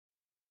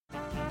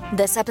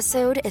This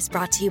episode is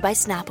brought to you by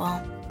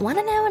Snapple. Want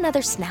to know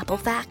another Snapple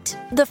fact?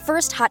 The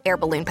first hot air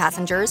balloon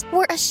passengers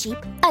were a sheep,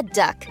 a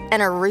duck,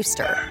 and a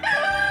rooster.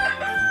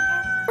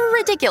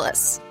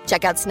 Ridiculous.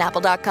 Check out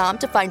Snapple.com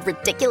to find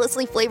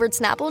ridiculously flavored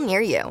Snapple near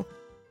you.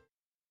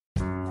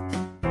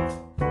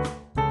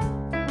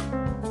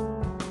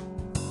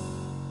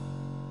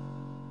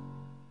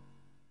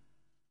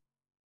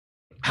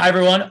 Hi,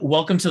 everyone.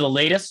 Welcome to the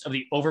latest of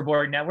the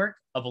Overboard Network,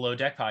 a Below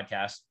Deck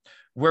podcast.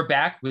 We're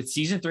back with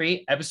Season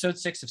 3, Episode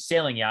 6 of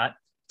Sailing Yacht,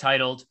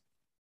 titled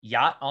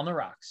Yacht on the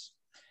Rocks.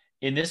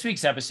 In this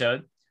week's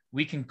episode,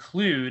 we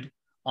conclude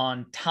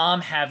on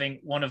Tom having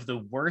one of the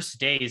worst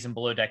days in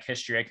Below Deck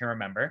history I can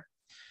remember.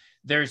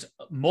 There's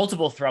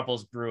multiple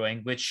thruples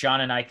brewing, which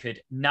Sean and I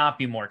could not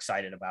be more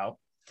excited about.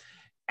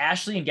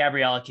 Ashley and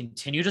Gabriella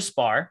continue to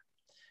spar,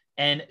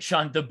 and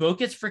Sean, the boat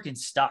gets freaking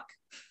stuck.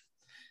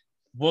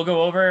 We'll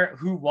go over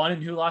who won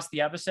and who lost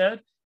the episode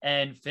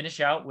and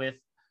finish out with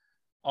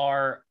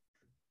our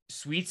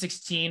Sweet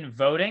 16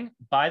 voting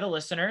by the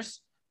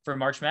listeners for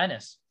March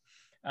Madness.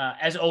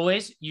 As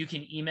always, you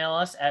can email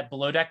us at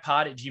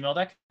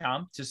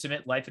belowdeckpod@gmail.com to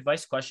submit life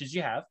advice questions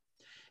you have.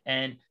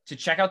 And to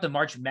check out the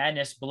March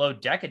Madness Below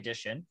Deck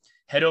edition,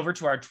 head over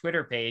to our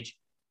Twitter page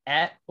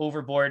at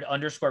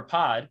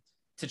overboard_pod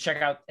to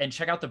check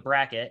out the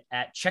bracket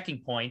at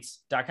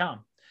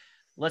checkingpoints.com.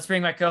 Let's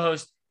bring my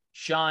co-host,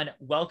 Sean.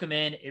 Welcome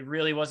in. It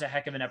really was a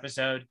heck of an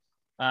episode.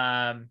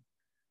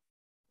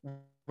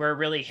 We're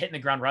really hitting the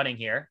ground running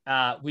here.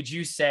 Would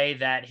you say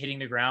that hitting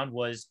the ground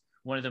was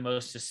one of the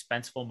most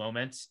suspenseful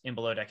moments in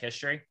Below Deck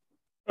history?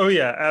 Oh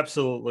yeah,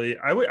 absolutely.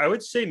 I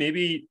would say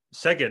maybe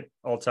second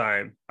all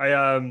time. So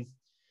off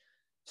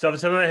the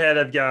top of my head,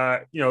 I've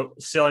got,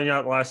 Sailing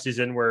Out last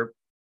season where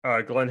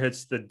Glenn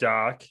hits the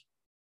dock.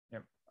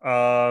 Yep.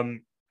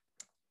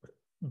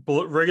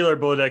 Regular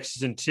Below Deck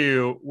season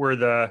 2 where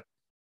the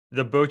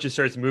boat just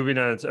starts moving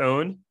on its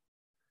own.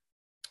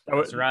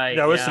 That's right.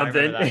 That was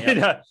something. That, yep.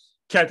 And,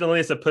 Captain Lee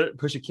has to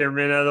push a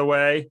cameraman out of the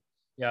way.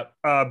 Yep.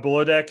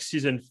 Below Deck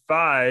season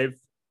 5,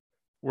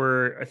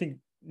 where I think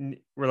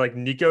like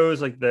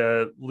Nico's like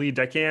the lead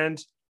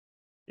deckhand,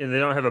 and they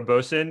don't have a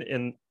bosun,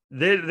 and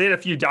they had a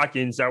few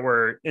dockings that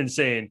were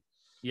insane.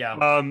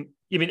 Yeah.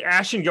 Even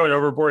Ashton going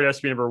overboard has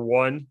to be number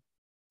 1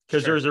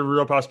 because Sure. there's a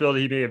real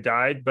possibility he may have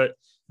died. But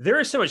there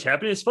is so much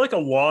happening. It's felt like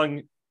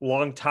a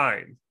long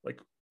time.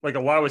 Like a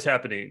lot was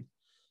happening.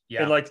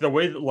 Yeah. And like the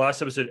way the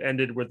last episode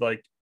ended with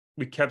like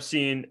we kept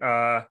seeing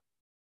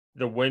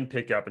the wind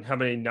pick up and how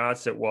many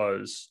knots it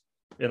was,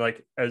 and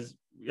like as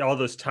all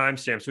those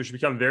timestamps, which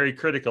become very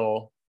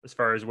critical as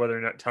far as whether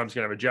or not Tom's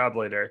gonna have a job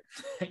later.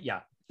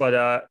 Yeah.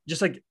 But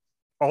just like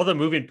all the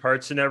moving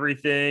parts and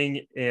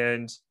everything,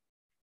 and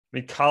I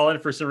mean Colin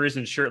for some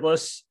reason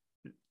shirtless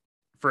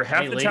for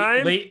half the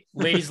time.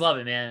 Ladies love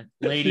it, man.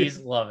 Ladies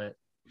love it,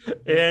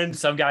 and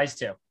some guys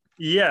too.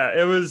 Yeah,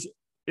 it was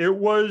there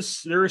was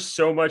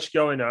so much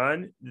going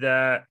on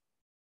that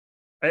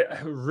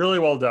really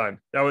well done.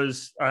 That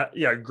was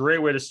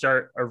great way to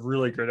start a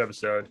really good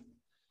episode.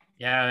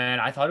 Yeah, man,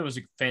 I thought it was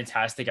a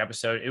fantastic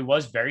episode. It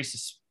was very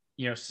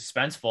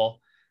suspenseful.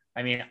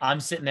 I mean, I'm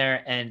sitting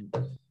there and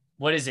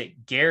what is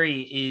it?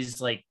 Gary is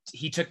like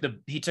he took the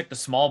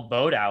small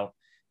boat out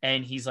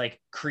and he's like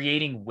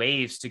creating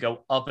waves to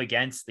go up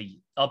against the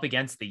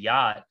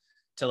yacht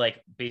to like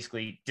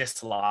basically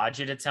dislodge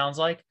it, it sounds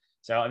like.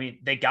 So I mean,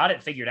 they got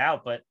it figured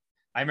out, but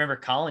I remember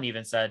Colin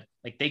even said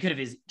like they could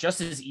have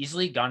just as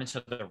easily gone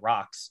into the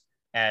rocks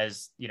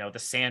as the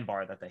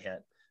sandbar that they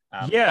hit.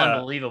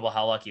 Unbelievable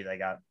how lucky they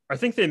got. I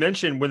think they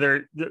mentioned when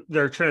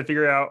they're trying to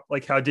figure out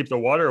like how deep the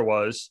water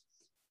was,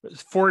 it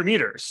was 4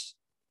 meters.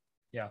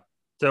 Yeah.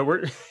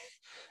 So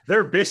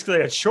they're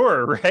basically at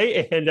shore,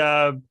 right? And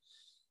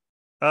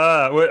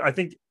I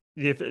think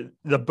if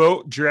the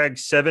boat dragged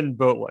 7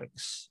 boat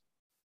lengths.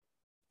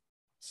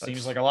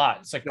 Seems like a lot.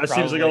 It's like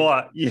seems like a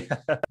lot. Yeah.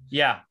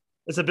 Yeah.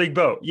 It's a big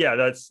boat. Yeah,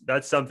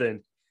 that's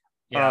something.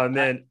 Yeah.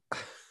 Man.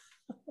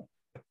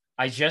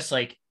 I just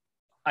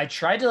I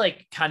tried to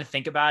like kind of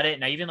think about it,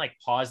 and I even like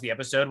paused the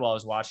episode while I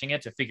was watching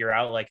it to figure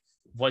out like,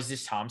 was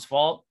this Tom's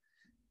fault?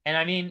 And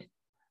I mean,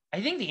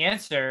 I think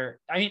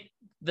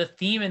the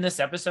theme in this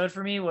episode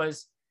for me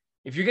was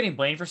if you're getting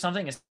blamed for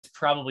something, it's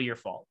probably your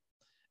fault.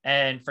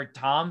 And for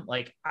Tom,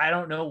 like, I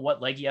don't know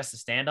what leg he has to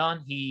stand on.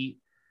 I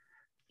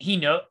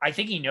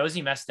think he knows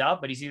he messed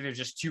up, but he's either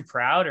just too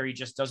proud or he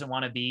just doesn't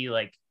want to be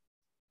like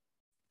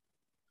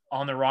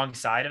on the wrong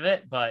side of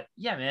it. But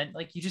yeah, man,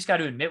 like you just got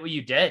to admit what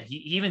you did. He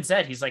even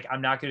said, he's like, I'm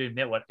not going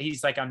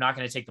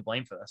to take the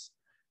blame for this.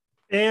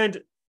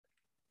 And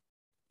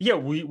yeah,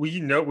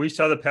 we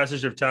saw the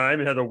passage of time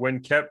and how the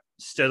wind kept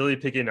steadily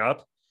picking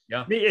up.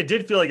 Yeah. I mean, it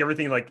did feel like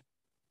everything, like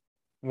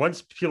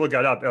once people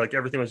got up, like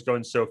everything was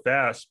going so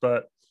fast,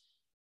 but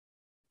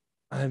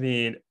I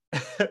mean,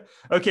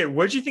 okay.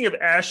 What'd you think of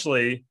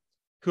Ashley,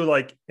 who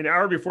like an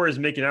hour before is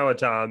making out with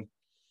Tom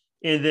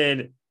and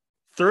then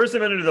throws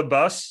him under the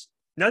bus?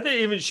 Not that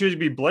even she would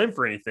be blamed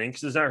for anything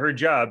because it's not her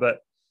job, but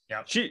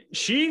yeah,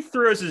 she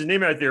throws his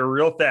name out there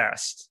real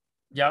fast.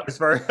 Yeah. As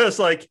far as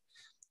like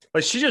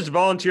she just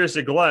volunteers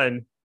to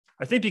Glenn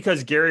I think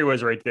because Gary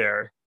was right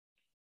there.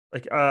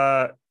 Like,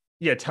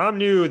 yeah, Tom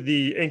knew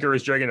the anchor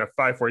was dragging at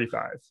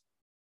 5:45.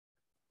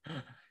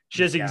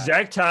 She has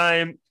exact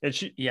time,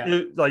 and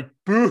like,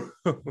 boo.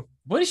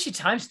 What is she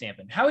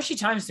timestamping? How is she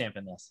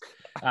timestamping this?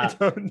 I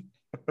don't know.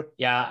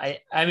 Yeah,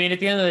 I mean, at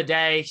the end of the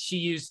day, she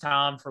used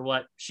Tom for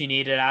what she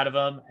needed out of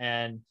him,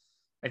 and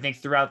I think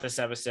throughout this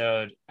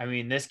episode, I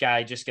mean, this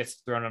guy just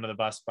gets thrown under the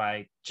bus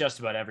by just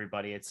about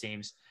everybody, it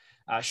seems.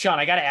 Sean,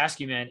 I got to ask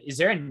you, man, is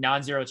there a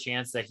non-zero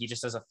chance that he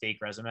just has a fake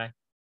resume?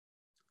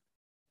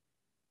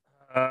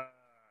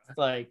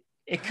 Like,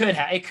 it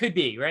could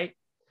be, right?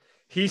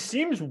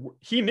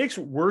 He makes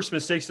worse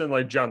mistakes than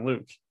like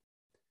Jean-Luc.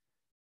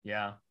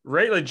 Yeah.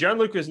 Right? Like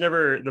Jean-Luc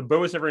the boat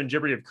was never in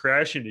jeopardy of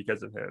crashing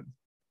because of him.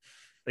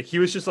 Like he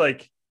was just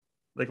like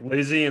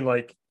lazy and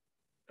like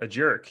a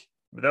jerk.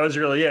 But that was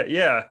really it.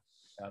 Yeah.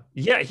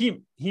 Yeah,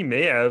 he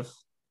may have.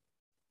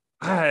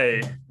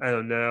 I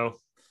don't know.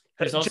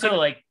 There's also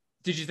like,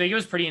 did you think it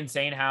was pretty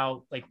insane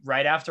how like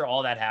right after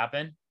all that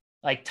happened,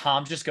 like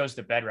Tom just goes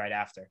to bed right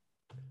after?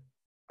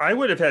 I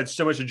would have had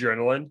so much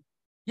adrenaline.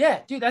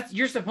 Yeah, dude,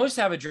 you're supposed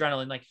to have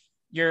adrenaline. Like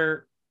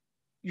your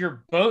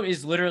boat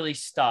is literally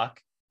stuck.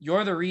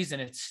 You're the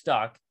reason it's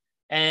stuck.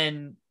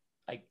 And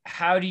like,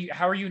 how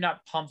are you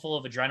not pumped full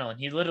of adrenaline?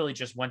 He literally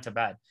just went to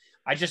bed.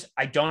 I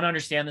don't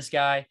understand this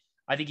guy.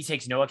 I think he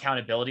takes no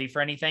accountability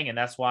for anything. And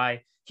that's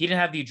why he didn't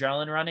have the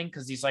adrenaline running.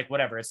 Cause he's like,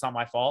 whatever, it's not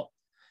my fault.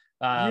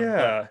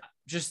 Yeah.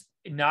 Just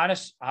not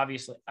as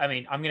obviously, I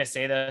mean, I'm going to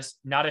say this,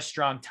 not a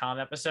strong Tom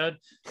episode,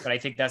 but I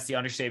think that's the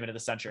understatement of the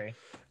century.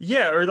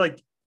 Yeah. Or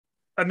like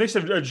a mix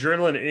of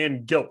adrenaline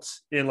and guilt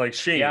and like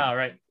shame.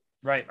 Yeah.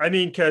 Right. I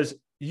mean, cause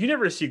you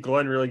never see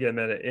Glenn really get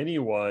mad at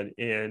anyone.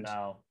 And,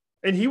 no.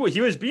 And he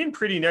was being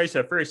pretty nice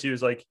at first. He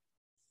was like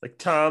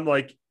Tom,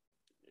 like,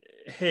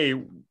 hey,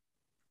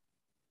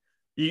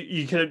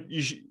 you should,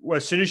 well,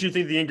 as soon as you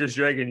think the anchor's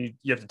dragging,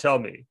 you have to tell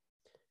me.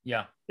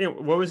 Yeah.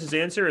 What was his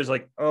answer? Is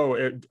like, oh,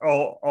 it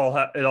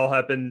all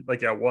happened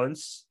like at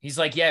once. He's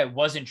like, yeah, it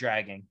wasn't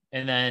dragging,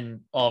 and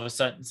then all of a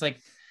sudden, it's like,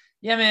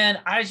 yeah, man,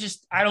 I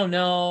don't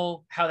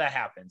know how that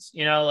happens.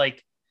 You know,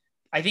 like,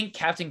 I think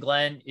Captain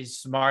Glenn is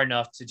smart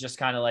enough to just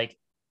kind of like,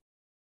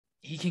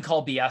 he can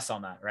call BS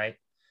on that, right?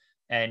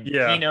 And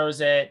he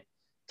knows it.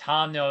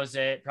 Tom knows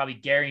it. Probably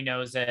Gary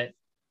knows it.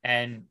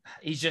 And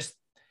I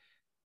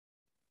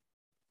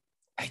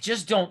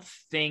just don't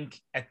think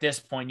at this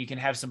point you can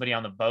have somebody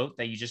on the boat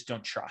that you just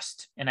don't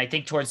trust. And I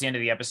think towards the end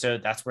of the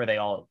episode, that's where they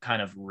all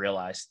kind of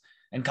realized.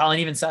 And Colin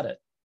even said it.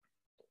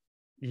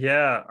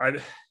 Yeah.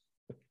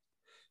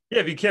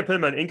 If you can't put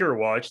them on anchor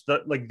watch,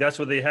 that's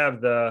what they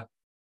have the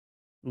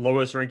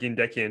lowest ranking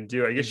deckhand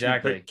do. I guess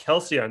exactly. You put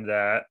Kelsey on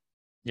that.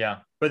 Yeah.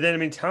 But then, I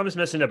mean, Tom is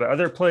messing up at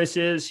other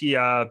places. He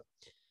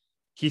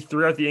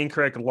threw out the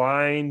incorrect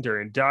line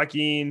during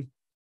docking.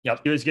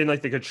 Yep. He was getting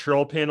like the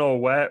control panel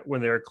wet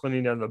when they were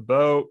cleaning down the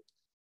boat.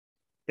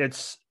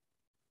 It's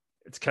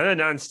kind of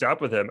nonstop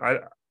with him. I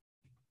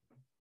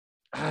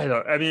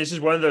don't. I mean, it's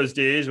just one of those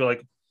days where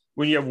like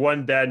when you have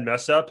one bad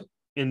mess up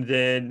and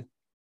then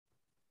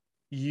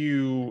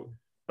you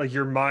like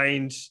your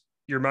mind's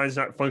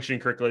not functioning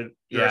correctly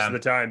the rest of the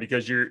time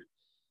because you're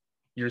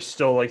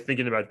still like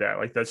thinking about that.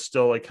 Like that's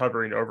still like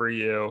hovering over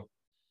you.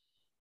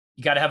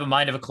 You got to have a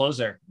mind of a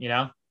closer, you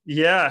know?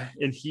 Yeah.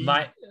 And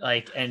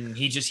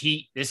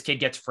this kid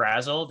gets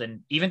frazzled.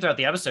 And even throughout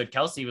the episode,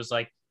 Kelsey was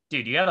like,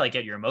 dude, you got to like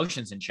get your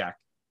emotions in check.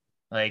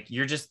 Like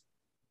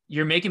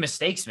you're making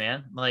mistakes,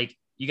 man. Like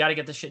you got to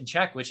get this shit in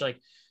check, which like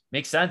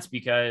makes sense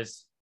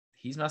because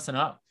he's messing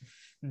up.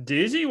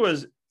 Daisy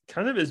was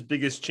kind of his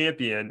biggest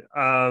champion.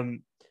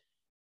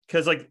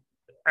 Cause like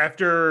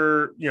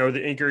after,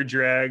 the anchor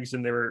drags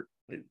and they were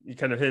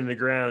kind of hitting the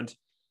ground,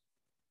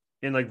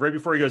 and like right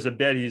before he goes to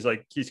bed, he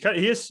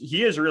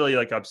is really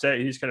like upset.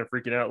 He's kind of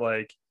freaking out,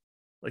 like,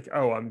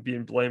 oh, I'm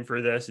being blamed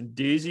for this. And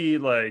Daisy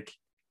like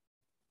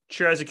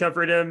tries to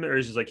comfort him, or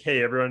is just like,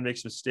 hey, everyone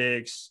makes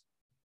mistakes.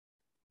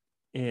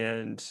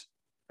 And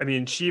I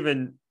mean, she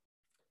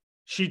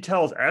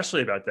tells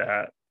Ashley about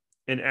that,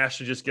 and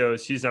Ashley just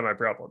goes, he's not my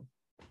problem.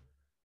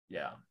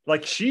 Yeah.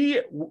 Like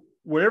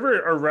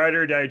whatever a ride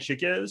or die chick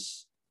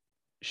is,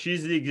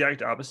 she's the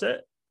exact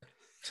opposite.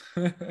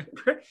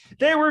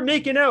 They were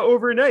making out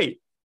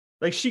overnight.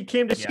 Like she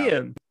came to see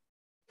him.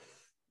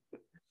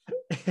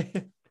 He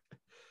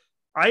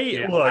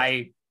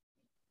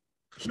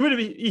would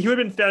have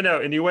been found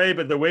out anyway,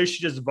 but the way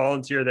she just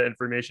volunteered that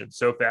information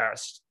so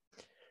fast.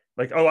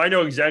 Like, oh, I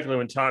know exactly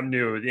when Tom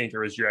knew the anchor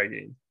was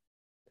dragging.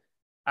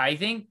 I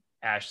think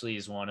Ashley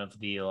is one of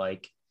the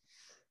like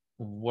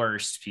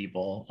worst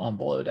people on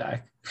Below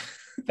Deck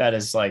that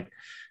has like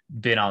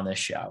been on this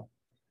show.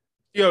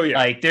 Oh yeah.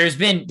 Like there's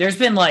been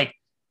like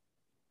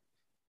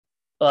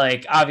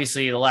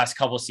obviously the last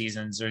couple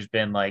seasons there's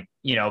been like,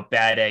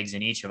 bad eggs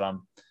in each of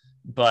them,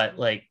 but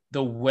like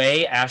the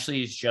way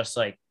Ashley is just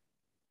like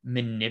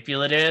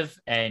manipulative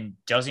and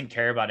doesn't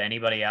care about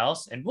anybody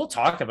else. And we'll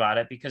talk about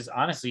it because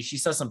honestly, she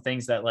says some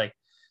things that like,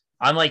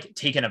 I'm like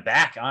taken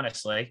aback,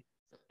 honestly.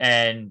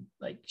 And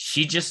like,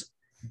 she just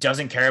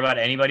doesn't care about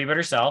anybody but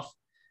herself.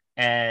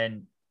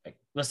 And like,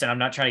 listen, I'm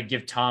not trying to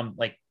give Tom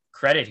like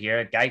credit here.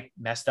 A guy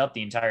messed up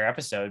the entire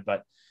episode,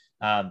 but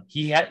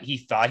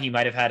he thought he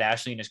might have had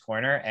Ashley in his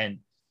corner, and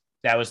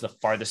that was the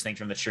farthest thing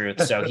from the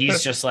truth. So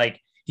he's just like,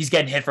 he's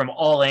getting hit from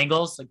all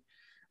angles. Like,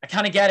 I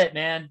kind of get it,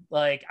 man.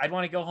 Like, I'd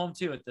want to go home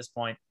too at this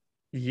point.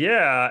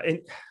 Yeah. And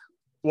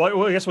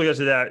well, I guess we'll get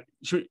to that.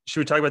 Should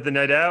we talk about the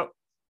night out?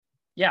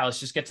 Yeah, let's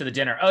just get to the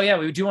dinner. Oh yeah,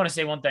 we do want to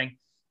say one thing.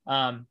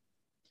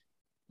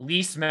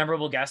 Least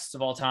memorable guests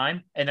of all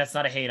time, and that's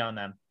not a hate on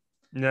them.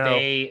 No.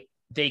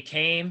 They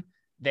came,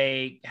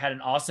 they had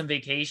an awesome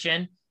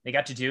vacation. They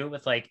got to do it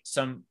with like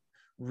some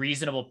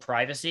reasonable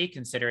privacy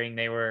considering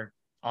they were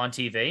on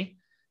TV,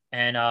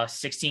 and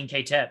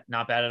 $16K tip,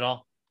 not bad at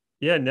all.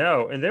 Yeah,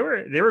 no. And they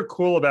were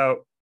cool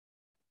about,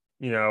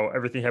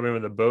 everything happening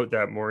with the boat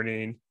that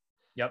morning.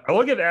 Yep. I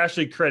will give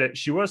Ashley credit.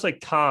 She was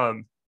like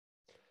calm,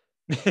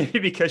 maybe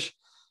because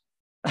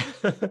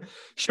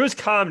she was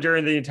calm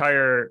during the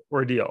entire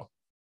ordeal.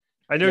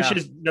 I know she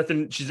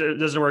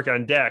doesn't work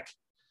on deck,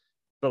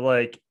 but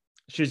like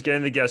she was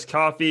getting the guest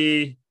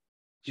coffee.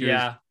 She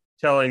was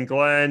telling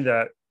Glenn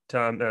that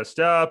Tom messed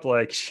up.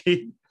 Like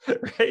she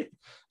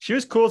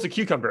was cool as a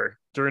cucumber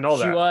during all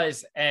that. She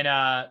was.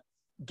 And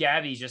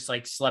Gabby just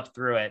like slept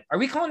through it. Are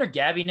we calling her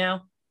Gabby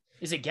now?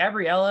 Is it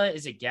Gabriella?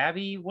 Is it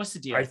Gabby? What's the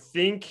deal? I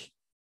think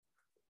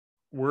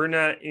we're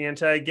not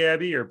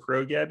anti-Gabby or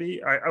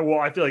pro-Gabby.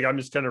 I feel like I'm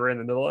just kind of right in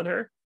the middle on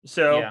her.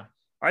 So yeah.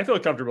 I feel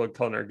comfortable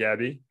calling her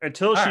Gabby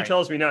until she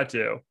tells me not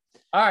to.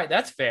 All right,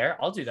 that's fair.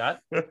 I'll do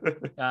that.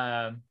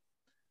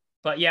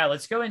 But yeah,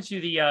 let's go into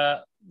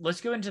the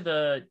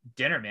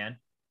dinner, man.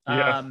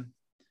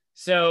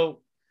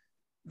 So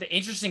the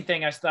interesting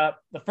thing the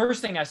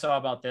first thing I saw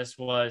about this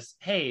was,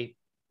 hey,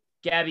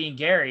 Gabby and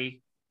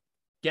Gary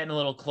getting a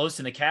little close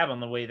in the cab on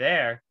the way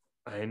there.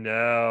 I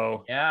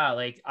know. Yeah,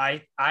 like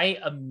I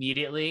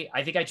immediately,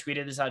 I think I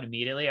tweeted this out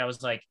immediately. I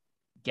was like,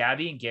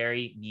 Gabby and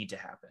Gary need to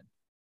happen.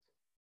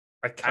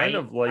 I kind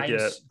of like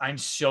it. I'm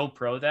so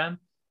pro them.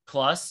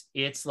 Plus,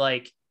 it's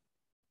like,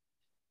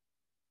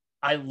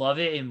 I love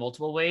it in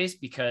multiple ways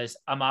because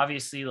I'm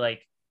obviously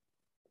like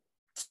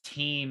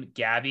team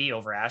Gabby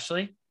over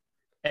Ashley.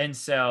 And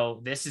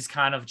so this is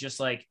kind of just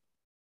like,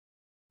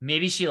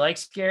 maybe she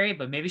likes Gary,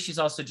 but maybe she's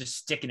also just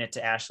sticking it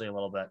to Ashley a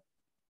little bit.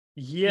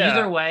 Yeah.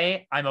 Either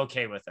way, I'm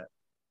okay with it.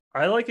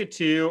 I like it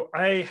too.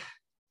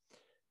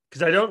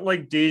 Because I don't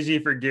like Daisy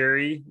for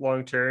Gary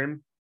long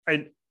term.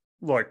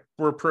 Look,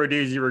 we're pro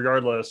Daisy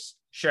regardless.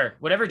 Sure,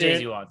 whatever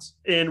Daisy wants.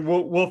 And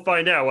we'll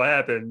find out what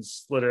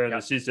happens later in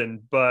the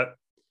season. But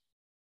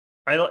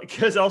I like,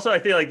 because also I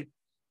feel like,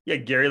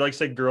 Gary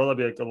likes a girl that'll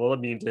be like a little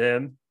mean to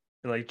him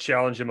and like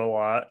challenge him a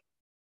lot.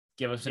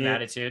 Give him some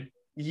attitude.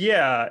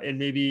 Yeah, and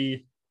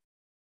maybe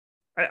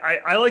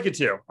I like it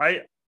too.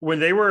 When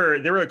they were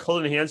like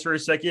holding hands for a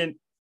second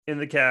in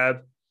the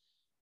cab,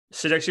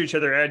 sit next to each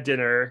other at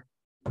dinner.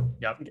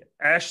 Yep.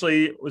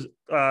 Ashley was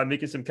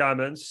making some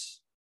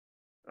comments,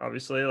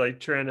 obviously, like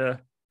trying to.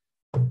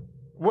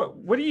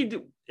 What do you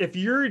do if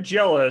you're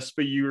jealous,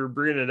 but you were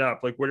bringing it up?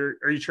 Like, what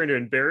are you trying to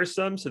embarrass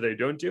them so they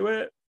don't do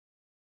it?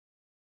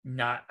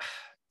 Not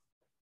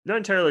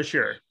entirely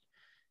sure.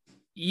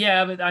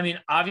 Yeah, but I mean,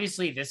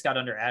 obviously, this got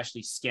under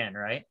Ashley's skin,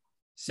 right?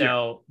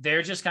 So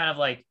they're just kind of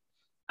like,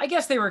 I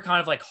guess they were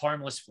kind of like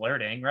harmless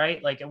flirting,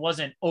 right? Like it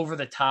wasn't over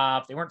the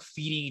top. They weren't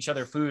feeding each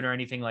other food or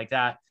anything like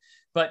that.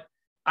 But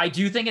I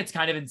do think it's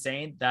kind of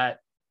insane that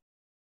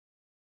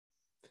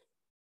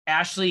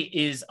Ashley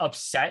is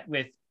upset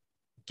with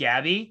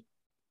Gabby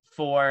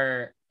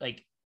for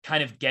like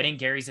kind of getting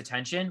Gary's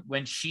attention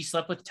when she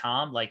slept with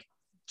Tom like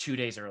 2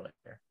 days earlier.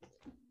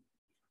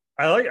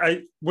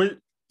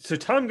 So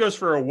Tom goes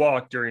for a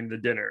walk during the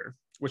dinner,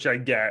 which I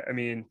get. I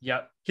mean, he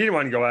didn't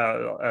want to go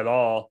out at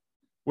all.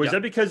 Was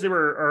that because they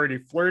were already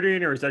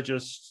flirting, or is that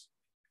just?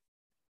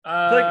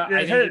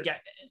 I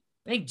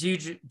think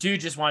dude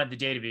just wanted the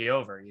day to be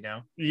over, you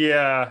know?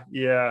 Yeah.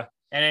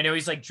 And I know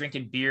he's like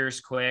drinking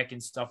beers quick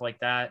and stuff like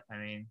that. I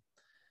mean,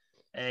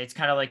 it's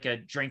kind of like a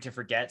drink to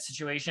forget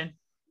situation.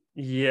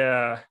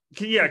 Yeah.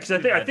 Because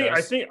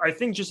I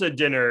think just at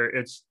dinner,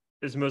 it's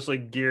mostly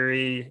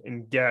Gary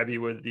and Gabby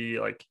with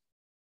the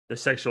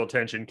sexual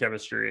tension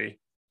chemistry.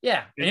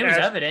 Yeah, and it was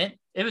evident.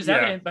 It was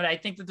evident, but I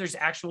think that there's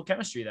actual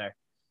chemistry there.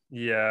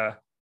 Yeah.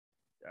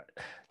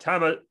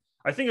 Tom,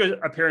 I think it was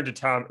apparent to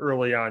Tom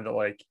early on that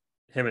like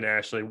him and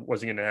Ashley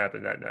wasn't going to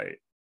happen that night.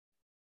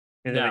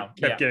 And then it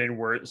kept getting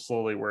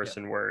slowly worse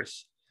and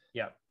worse.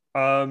 Yeah.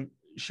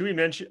 Should we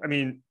mention, I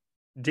mean,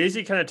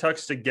 Daisy kind of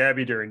talks to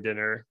Gabby during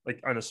dinner, like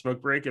on a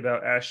smoke break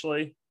about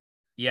Ashley.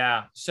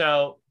 Yeah.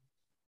 So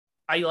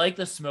I like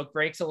the smoke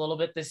breaks a little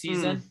bit this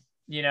season,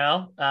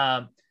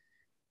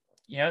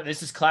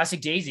 this is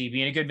classic Daisy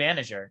being a good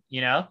manager,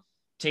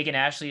 taking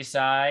Ashley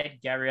aside,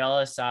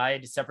 Gabriella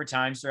aside, separate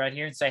times throughout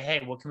here and say,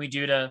 hey, what can we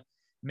do to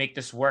make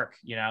this work?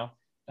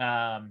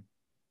 I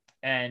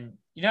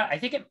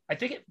think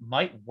it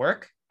might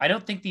work. I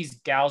don't think these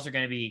gals are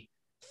going to be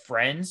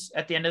friends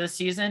at the end of the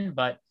season,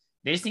 but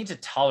they just need to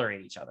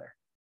tolerate each other.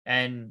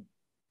 And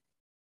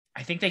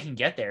I think they can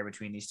get there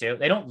between these two.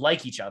 They don't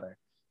like each other,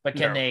 but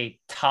can they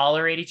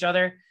tolerate each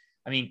other?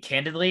 I mean,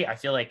 candidly, I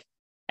feel like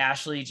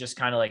Ashley just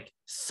kind of like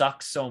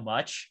sucks so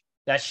much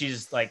that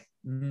she's like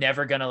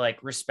never gonna like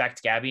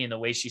respect Gabby in the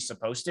way she's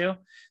supposed to.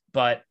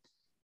 But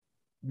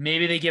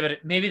maybe they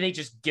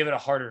just give it a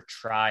harder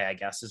try, I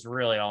guess, is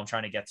really all I'm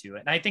trying to get to.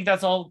 And I think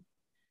that's all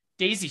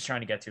Daisy's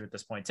trying to get to at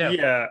this point too.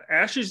 Yeah,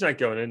 Ashley's not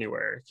going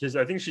anywhere because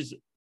I think she's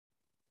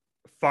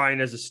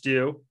fine as a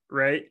stew,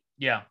 right?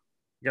 Yeah.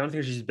 I don't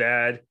think she's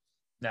bad.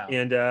 No.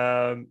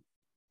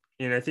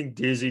 And I think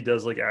Daisy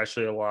does like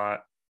Ashley a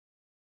lot.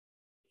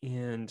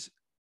 And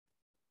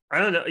I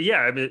don't know. Yeah,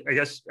 I mean, I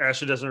guess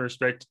Ashley doesn't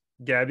respect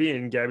Gabby,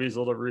 and Gabby's a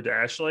little rude to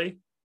Ashley.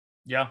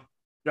 Yeah.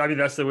 I mean,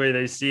 that's the way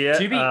they see it.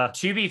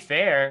 To be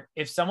fair,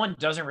 if someone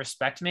doesn't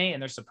respect me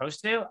and they're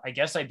supposed to, I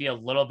guess I'd be a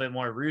little bit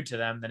more rude to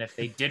them than if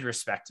they did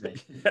respect me.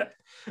 Yeah.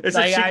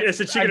 It's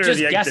a chicken or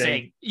the egg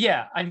thing.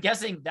 Yeah, I'm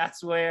guessing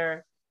that's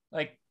where,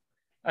 like,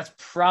 that's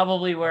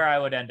probably where I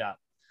would end up.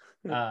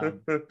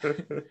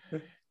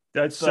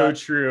 That's so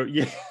true.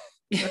 Yeah.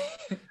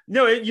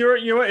 No,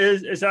 you know what?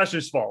 It's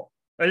Ashley's fault.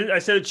 I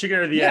said chicken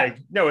or the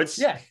egg. No,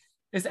 it's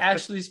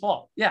Ashley's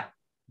fault. Yeah.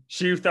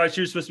 She thought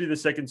she was supposed to be the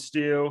second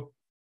stew.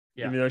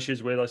 Yeah. Even though she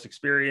has way less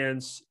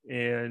experience,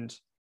 and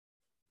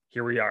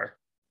here we are.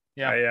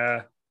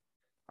 Yeah.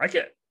 I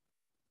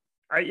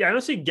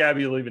don't see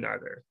Gabby leaving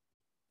either.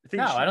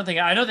 I don't think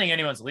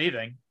anyone's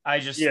leaving. I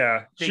just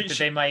think that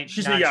they might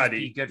she's not a just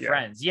be good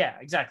friends. Yeah,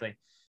 exactly.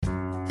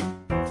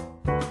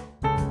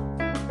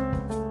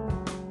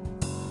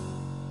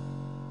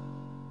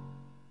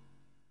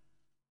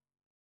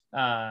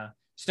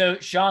 So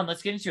Sean,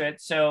 let's get into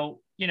it. So,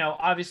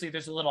 obviously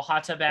there's a little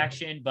hot tub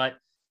action, but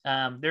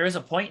there is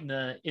a point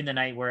in the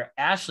night where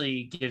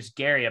Ashley gives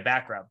Gary a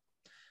back rub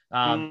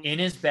in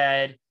his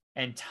bed,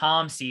 and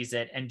Tom sees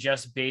it and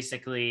just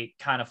basically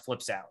kind of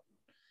flips out.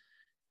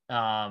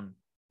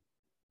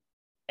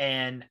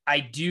 And I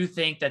do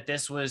think that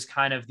this was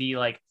kind of the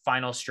like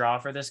final straw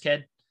for this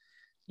kid.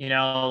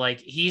 Like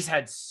he's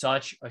had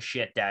such a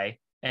shit day,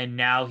 and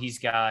now he's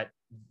got,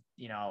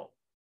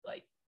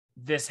 like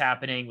this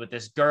happening with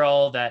this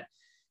girl that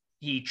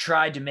he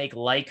tried to make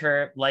like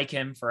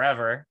him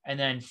forever. And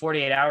then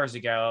 48 hours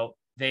ago,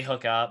 they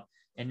hook up,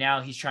 and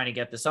now he's trying to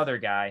get this other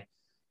guy.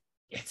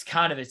 It's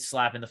kind of a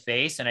slap in the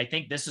face. And I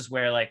think this is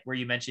where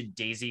you mentioned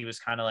Daisy was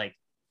kind of like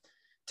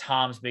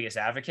Tom's biggest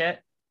advocate,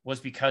 was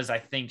because I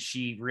think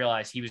she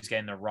realized he was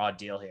getting the raw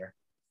deal here.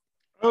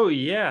 Oh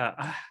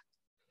yeah.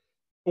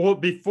 Well,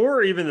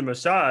 before even the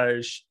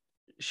massage,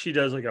 she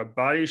does like a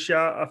body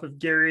shot off of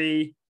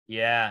Gary.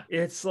 Yeah.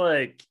 It's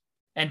like,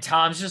 and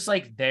Tom's just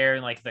like there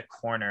in like the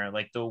corner,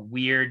 like the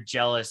weird,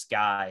 jealous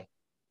guy.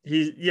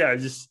 He's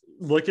just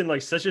looking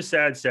like such a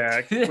sad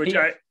sack,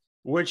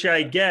 which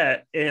I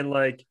get. And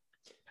like,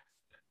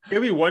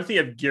 it'd be one thing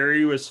if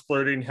Gary was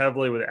flirting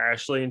heavily with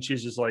Ashley and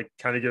she's just like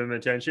kind of giving him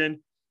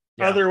attention.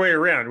 Yeah. Other way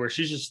around, where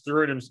she's just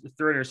throwing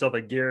herself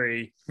at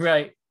Gary.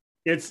 Right.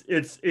 It's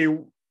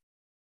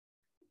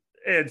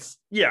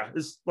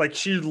like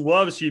she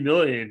loves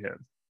humiliating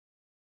him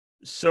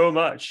so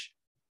much.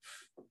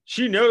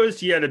 She knows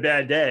he had a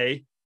bad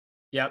day.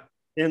 Yep.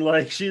 And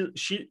like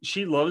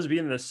she loves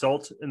being the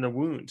salt in the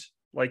wound.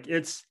 Like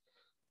it's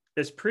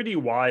pretty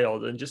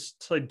wild, and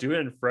just to like do it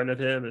in front of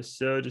him is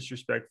so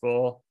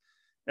disrespectful.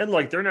 And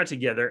like they're not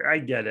together. I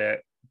get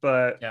it,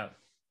 but yeah.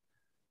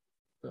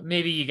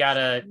 Maybe you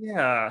gotta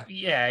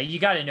you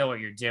gotta know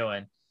what you're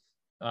doing.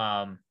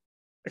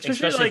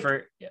 Especially like,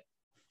 for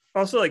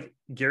also like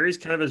Gary's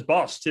kind of his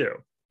boss too.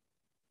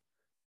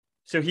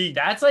 So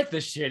that's like the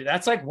shit.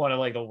 That's like one of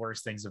like the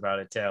worst things about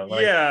it too.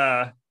 Like,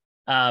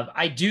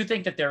 I do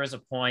think that there is a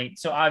point.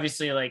 So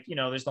obviously, like,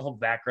 there's the whole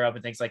back rub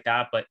and things like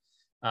that. But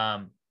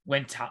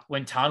when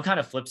Tom kind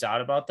of flips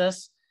out about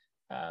this,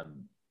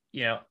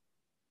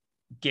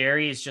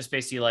 Gary is just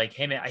basically like,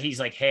 hey man, he's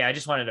like, hey, I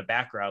just wanted a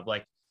back rub.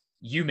 Like,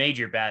 you made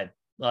your bed.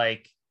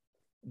 Like,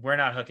 we're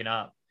not hooking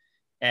up.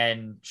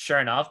 And sure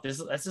enough, this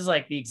is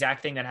like the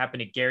exact thing that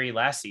happened to Gary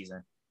last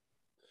season.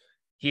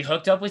 He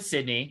hooked up with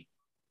Sydney,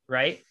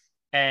 right?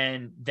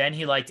 And then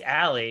he liked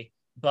Allie,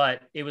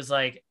 but it was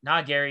like,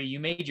 nah, Gary, you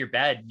made your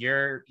bed.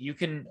 You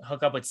can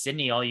hook up with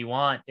Sydney all you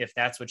want if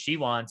that's what she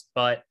wants,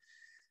 but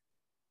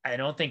I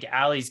don't think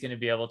Allie's going to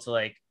be able to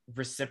like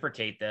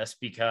reciprocate this,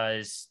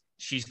 because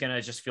she's going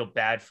to just feel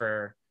bad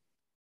for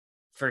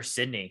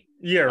Sydney.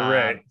 Yeah,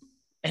 right.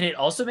 And it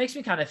also makes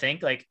me kind of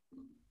think like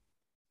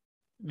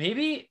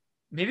maybe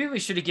we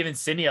should have given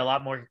Sydney a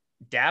lot more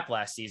dap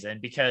last season,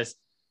 because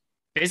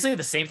basically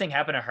the same thing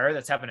happened to her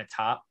that's happened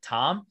to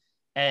Tom,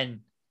 and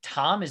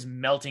Tom is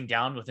melting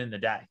down within the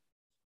day.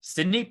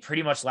 Sydney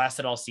pretty much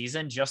lasted all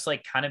season, just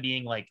like kind of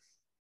being like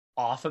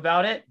off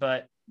about it,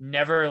 but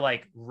never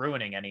like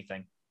ruining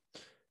anything.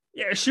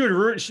 Yeah, she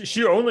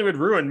only would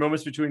ruin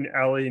moments between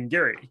Allie and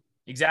Gary.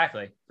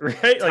 Exactly.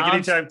 Right? Like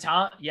anytime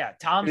Tom's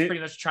pretty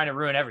much trying to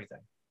ruin everything.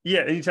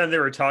 Yeah, anytime they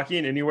were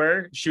talking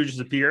anywhere, she would just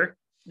appear.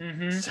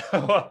 Mm-hmm.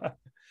 So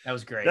that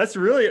was great. That's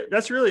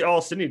really all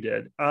Sydney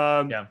did.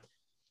 Tom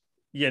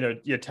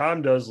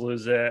does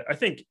lose it. I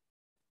think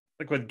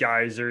like with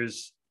guys,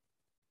 there's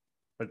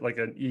like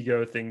an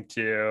ego thing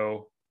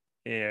too.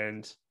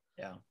 And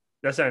Yeah.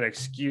 That's not an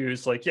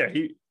excuse. Like, yeah,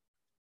 he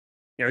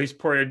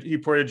poured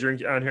a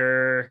drink on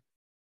her.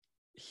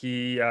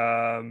 He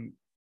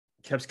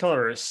kept calling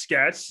her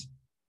skets.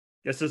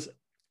 Guess this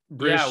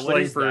British What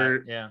slang is for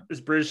that? Yeah. this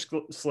British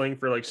slang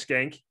for like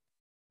skank,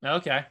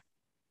 Okay.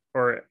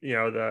 or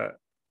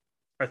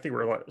I think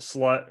we're like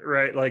slut,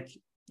 right? Like,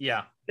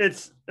 Yeah.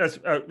 that's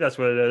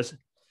what it is.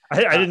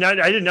 I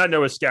did not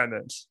know what scat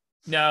meant.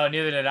 No,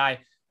 neither did I.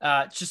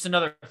 It's just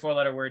another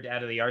 4-letter word to add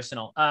to the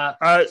arsenal.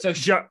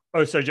 John,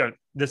 John,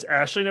 does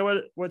Ashley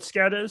know what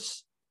scat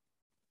is?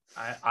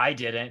 I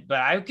didn't, but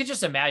I could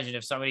just imagine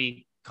if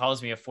somebody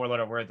calls me a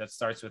 4-letter word that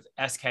starts with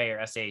SK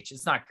or SH,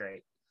 it's not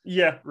great.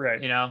 Yeah,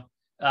 right.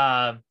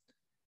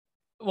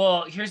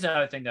 Well, here's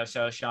another thing though.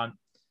 So Sean,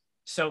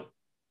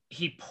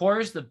 he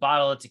pours the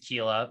bottle of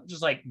tequila,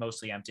 just like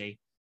mostly empty,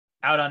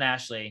 out on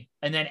Ashley.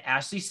 And then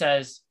Ashley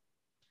says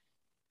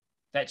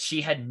that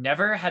she had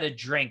never had a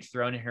drink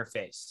thrown in her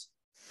face.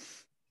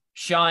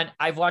 Sean,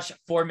 I've watched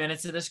 4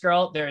 minutes of this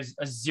girl. There's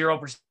a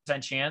 0%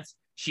 chance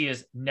she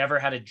has never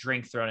had a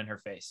drink thrown in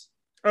her face.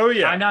 Oh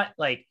yeah. I'm not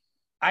like,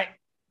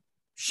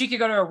 she could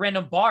go to a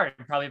random bar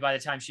and probably by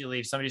the time she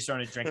leaves, somebody's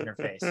throwing a drink in her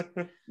face.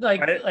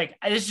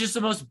 It's just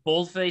the most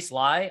bold-faced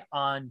lie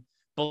on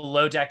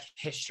Below Deck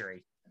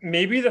history.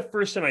 Maybe the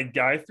first time a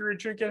guy threw a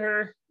drink at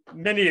her,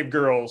 many of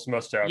girls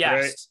must have,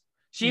 yes. Right?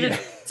 She even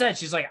said,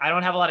 she's like, I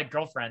don't have a lot of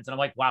girlfriends. And I'm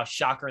like, wow,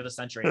 shocker of the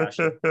century,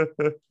 Ashley.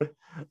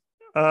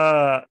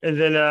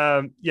 And then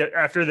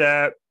after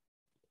that,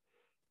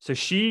 so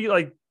she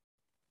like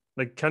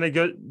kind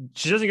of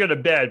she doesn't go to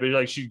bed, but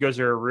like she goes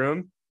to her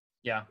room.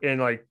 Yeah. And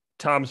like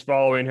Tom's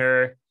following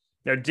her.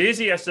 Now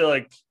Daisy has to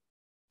like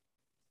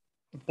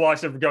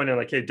blocks her from going in,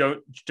 like, hey,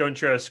 don't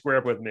try to square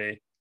up with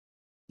me.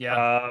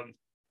 Yeah.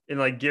 And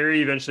like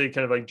Gary eventually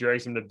kind of like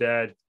drags him to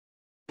bed.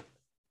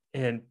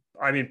 And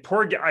I mean,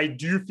 poor guy, I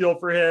do feel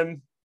for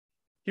him.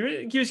 He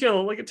was kind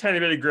of like a tiny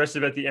bit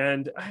aggressive at the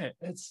end.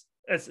 It's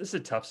a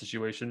tough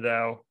situation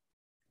though.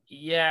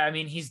 Yeah, I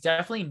mean, he's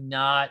definitely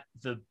not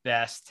the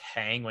best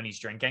hang when he's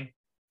drinking.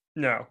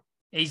 No.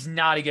 He's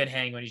not a good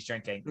hang when he's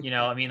drinking.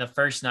 I mean, the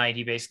first night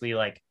he basically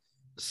like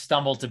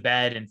stumbled to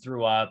bed and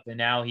threw up. And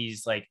now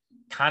he's like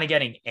kind of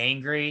getting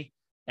angry.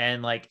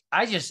 And like,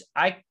 I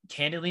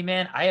candidly,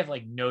 man, I have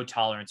like no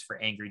tolerance for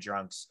angry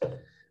drunks.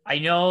 I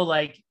know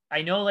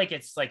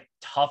it's like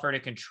tougher to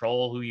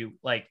control who you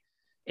like.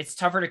 It's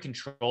tougher to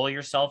control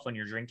yourself when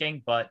you're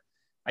drinking. But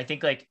I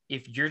think like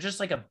if you're just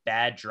like a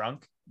bad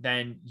drunk,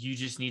 then you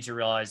just need to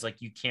realize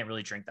like you can't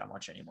really drink that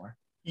much anymore.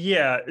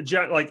 Yeah.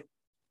 John, like,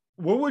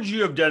 what would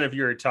you have done if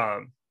you were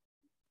Tom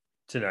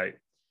tonight?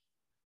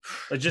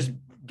 Like just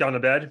gone to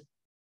bed?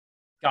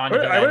 I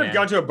would have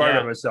gone to a bar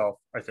by myself,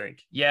 I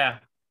think. Yeah,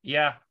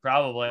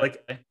 probably.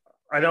 Like,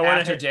 I don't want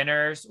after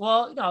dinners.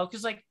 Well, no,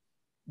 because like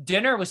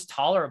dinner was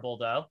tolerable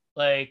though.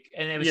 Like,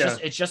 and it was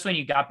it's just when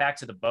you got back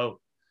to the boat,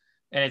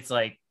 and it's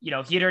like he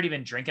had already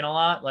been drinking a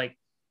lot. Like,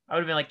 I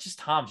would have been like, just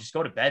Tom, just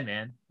go to bed,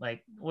 man.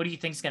 Like, what do you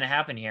think's gonna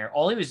happen here?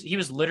 He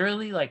was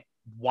literally like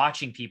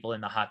watching people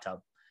in the hot tub.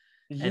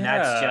 Yeah. And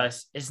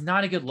that's it's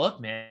not a good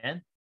look,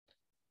 man.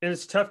 And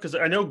it's tough because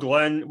I know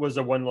Glenn was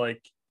the one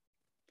like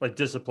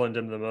disciplined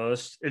him the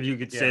most, if you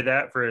could say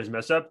that, for his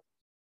mess up.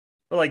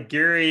 But like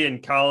Gary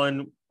and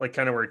Colin like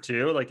kind of were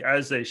too, like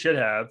as they should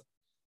have.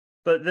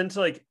 But then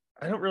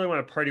I don't really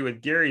want to party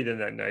with Gary then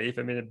that night if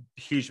I made a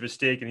huge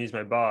mistake and he's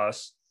my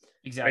boss.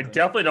 Exactly. I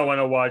definitely don't want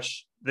to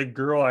watch the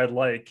girl I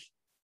like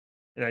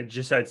and I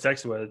just had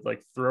sex with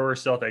like throw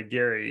herself at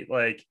Gary.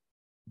 Like,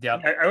 yeah,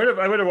 I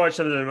would have watched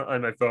something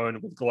on my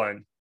phone with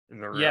Glenn in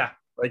the room. Yeah.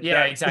 Like,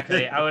 yeah,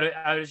 exactly. I would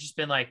have just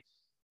been like,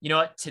 you know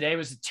what? Today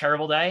was a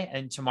terrible day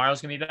and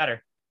tomorrow's going to be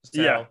better.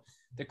 So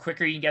the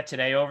quicker you can get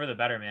today over, the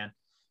better,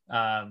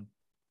 man.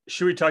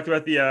 Should we talk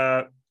about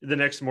the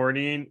next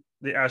morning,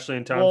 the Ashley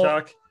and Tom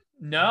talk?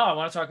 No, I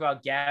want to talk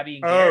about Gabby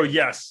and Gary. Oh,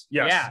 yes.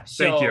 Yeah.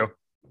 Thank you.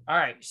 All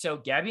right. So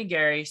Gabby and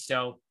Gary,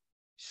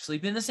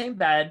 sleep in the same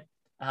bed.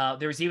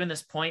 There was even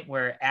this point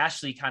where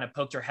Ashley kind of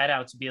poked her head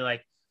out to be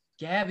like,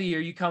 Gabby, are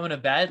you coming to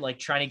bed? Like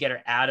trying to get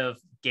her out of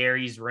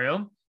Gary's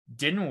room.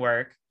 Didn't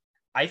work.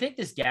 I think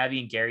this Gabby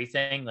and Gary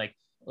thing, like,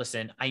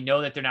 listen, I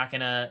know that they're not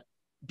going to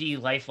be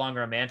lifelong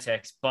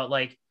romantics, but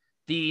like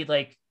the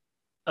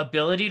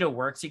ability to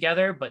work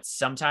together, but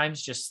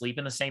sometimes just sleep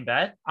in the same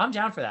bed. I'm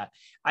down for that.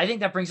 I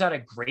think that brings out a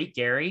great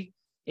Gary.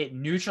 It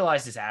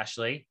neutralizes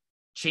Ashley,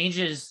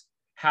 changes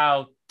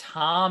how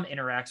Tom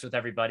interacts with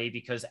everybody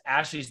because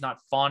Ashley's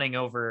not fawning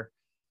over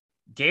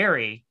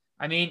Gary.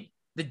 I mean,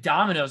 the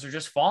dominoes are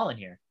just falling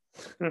here.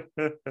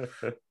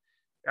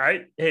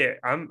 I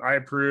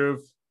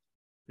approve.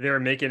 They were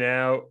making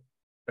out.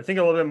 I think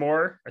a little bit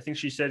more. I think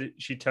she said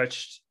she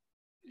touched.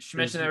 She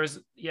mentioned there was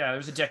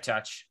a dick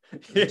touch.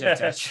 Dick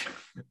touch.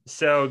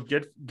 So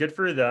good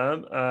for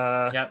them.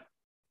 Yep.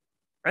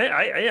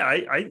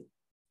 I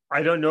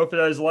don't know if it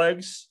has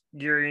legs,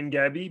 Gary and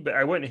Gabby, but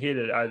I wouldn't hate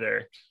it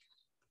either.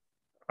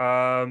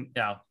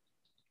 No.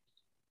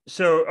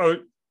 So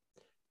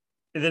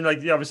and then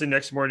obviously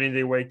next morning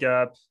they wake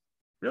up.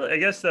 Really, I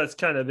guess that's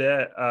kind of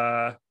it.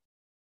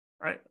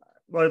 I'd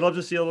love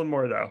to see a little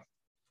more though.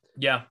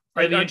 Yeah,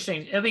 it'll be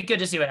interesting. It'll be good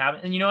to see what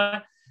happens. And you know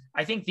what?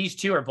 I think these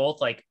two are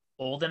both like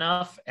old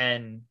enough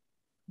and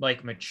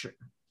like mature.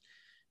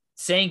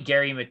 Saying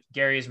Gary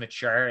is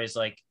mature is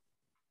like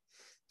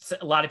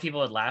a lot of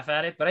people would laugh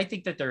at it, but I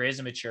think that there is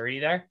a maturity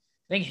there.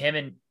 I think him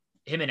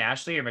and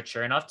Ashley are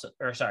mature enough to,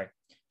 or sorry,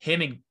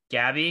 him and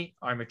Gabby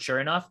are mature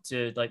enough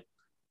to like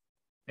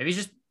maybe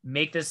just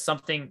make this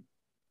something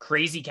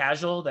crazy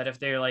casual that if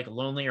they're like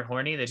lonely or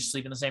horny, they just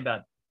sleep in the same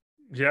bed.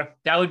 Yeah,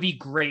 that would be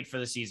great for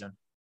the season.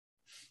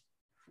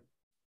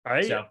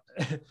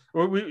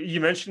 You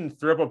mentioned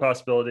throuple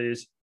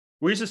possibilities.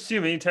 We just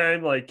assume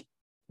anytime like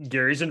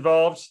Gary's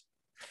involved,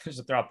 there's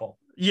a throuple.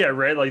 Yeah,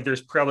 right. Like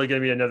there's probably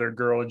going to be another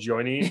girl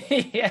joining.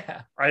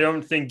 Yeah, I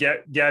don't think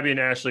Gabby and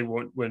Ashley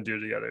wouldn't do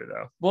together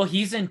though. Well,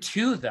 he's in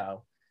 2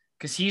 though,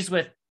 because he's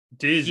with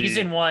Daisy. He's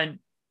in 1.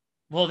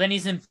 Well, then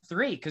he's in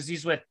 3 because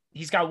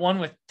he's got one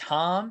with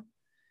Tom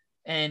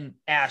and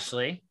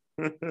Ashley.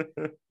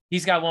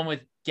 He's got one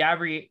with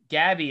Gabby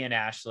and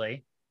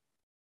Ashley.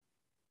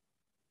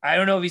 I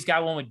don't know if he's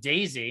got one with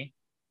Daisy.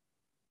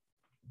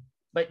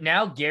 But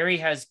now Gary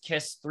has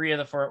kissed 3 of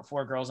the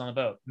 4 girls on the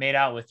boat, made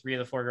out with 3 of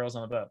the 4 girls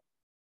on the boat.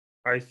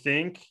 I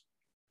think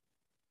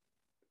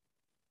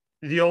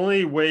the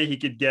only way he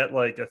could get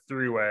like a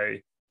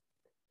 3-way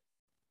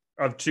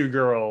of 2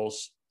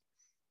 girls,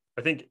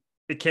 I think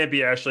it can't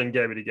be Ashley and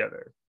Gabby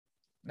together.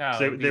 No,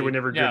 they would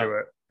never go to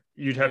it.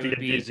 You'd have to get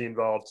Daisy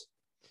involved.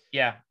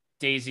 Yeah,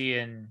 Daisy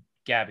and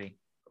Gabby.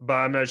 But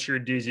I'm not sure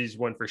Daisy's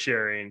one for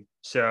sharing.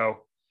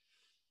 So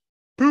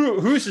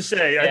who's to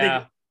say? Yeah. I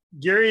think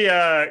Gary,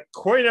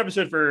 quite an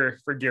episode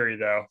for Gary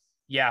though.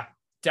 Yeah,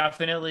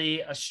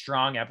 definitely a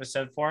strong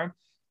episode for him.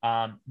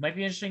 Might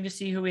be interesting to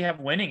see who we have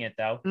winning it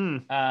though.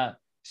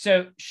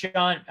 So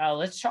Sean,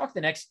 let's talk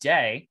the next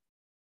day.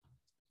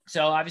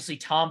 So obviously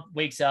Tom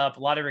wakes up, a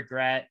lot of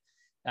regret.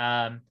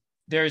 I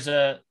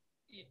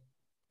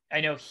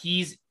know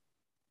he's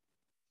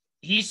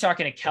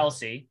talking to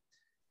Kelsey,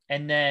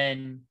 and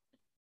then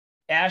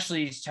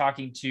Ashley's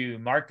talking to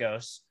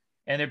Marcos,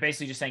 and they're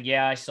basically just saying,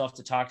 yeah, I still have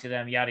to talk to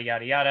them, yada,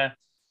 yada, yada.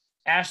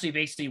 Ashley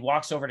basically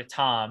walks over to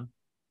Tom,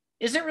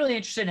 isn't really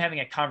interested in having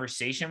a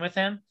conversation with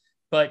him,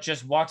 but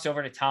just walks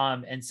over to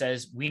Tom and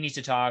says, we need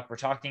to talk. We're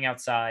talking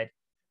outside.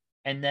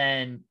 And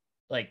then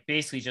like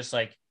basically just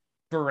like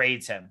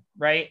berates him.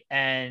 Right.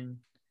 And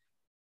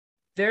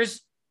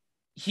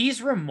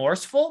he's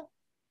remorseful,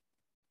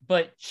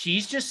 but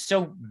she's just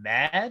so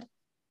mad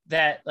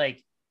that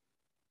like,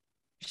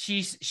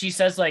 she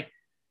says,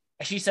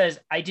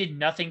 I did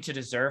nothing to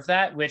deserve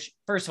that, which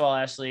first of all,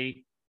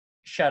 Ashley,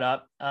 shut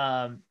up.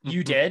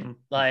 You did.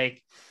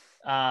 Like,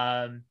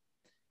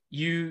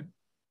 you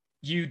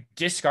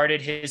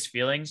discarded his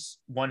feelings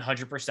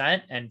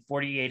 100%, and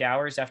 48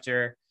 hours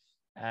after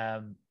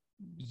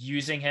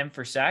using him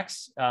for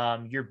sex,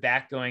 you're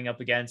back going up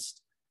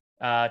against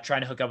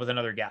trying to hook up with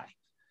another guy.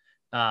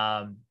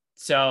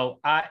 So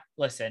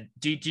listen,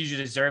 did you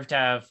deserve to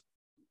have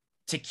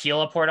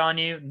tequila poured on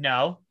you?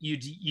 No, you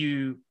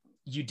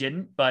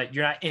didn't, but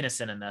you're not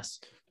innocent in this.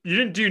 You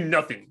didn't do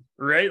nothing,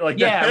 right? Like,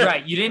 yeah,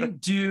 right. You didn't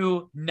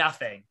do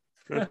nothing.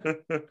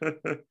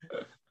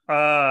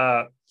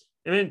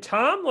 I mean,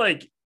 Tom,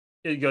 like,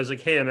 it goes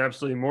like, hey, I'm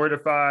absolutely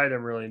mortified.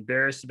 I'm really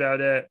embarrassed about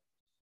it.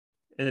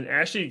 And then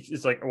Ashley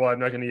is like, well, I'm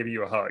not going to give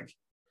you a hug.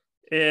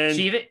 And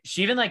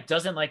she even like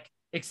doesn't like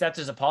accept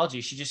his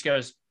apology. She just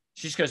goes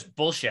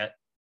bullshit.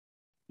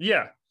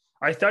 Yeah.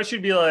 I thought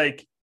she'd be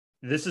like,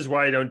 this is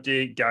why I don't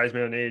date guys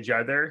my own age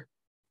either.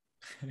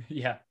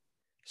 Yeah.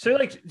 So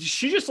like,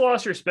 she just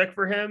lost respect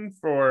for him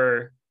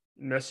for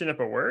messing up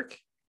at work.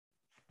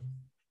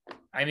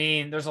 I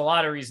mean, there's a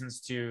lot of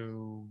reasons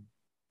to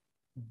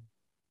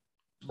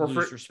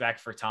lose respect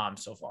for Tom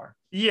so far.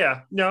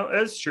 Yeah, no,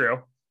 that's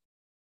true.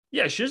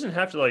 Yeah, she doesn't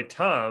have to like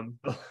Tom,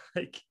 but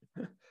like,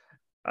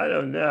 I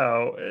don't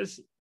know.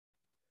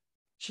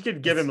 She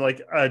could give him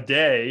like a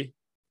day.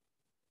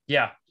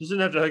 Yeah. She doesn't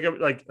have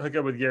to hook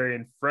up with Gary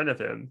in front of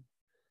him.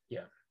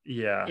 Yeah.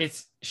 Yeah.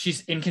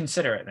 She's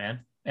inconsiderate,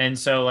 man. And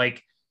so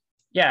like,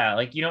 yeah,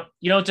 like you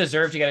don't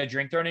deserve to get a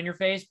drink thrown in your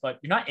face, but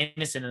you're not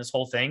innocent in this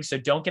whole thing. So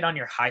don't get on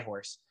your high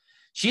horse.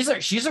 She's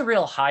a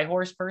real high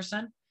horse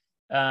person.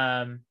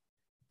 And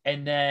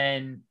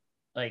then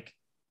like,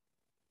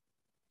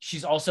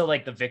 she's also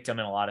like the victim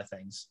in a lot of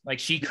things. Like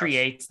she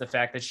creates the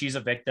fact that she's a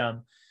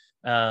victim.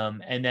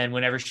 And then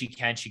whenever she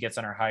can, she gets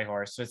on her high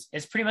horse. So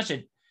it's pretty much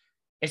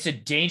it's a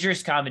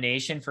dangerous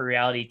combination for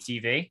reality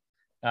TV.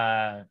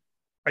 I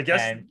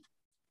guess.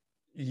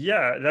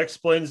 Yeah, that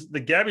explains the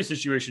Gabby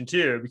situation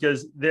too,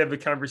 because they have a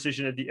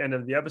conversation at the end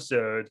of the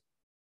episode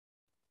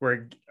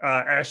where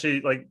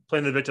Ashley like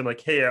playing the victim,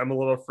 like, hey, I'm a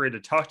little afraid to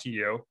talk to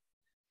you.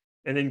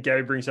 And then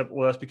Gabby brings up,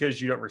 well, that's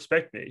because you don't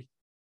respect me.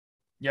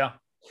 Yeah.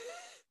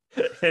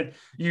 And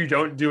you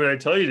don't do what I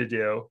tell you to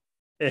do.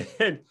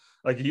 And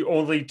like, you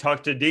only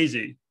talk to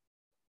Daisy.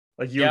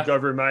 Like you go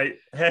over my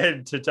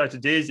head to talk to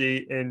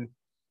Daisy. And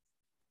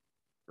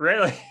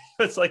right, like,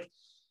 it's like,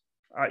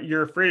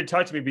 you're afraid to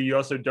talk to me, but you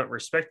also don't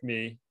respect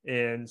me.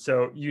 And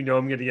so, I'm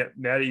going to get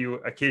mad at you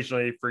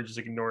occasionally for just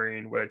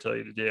ignoring what I tell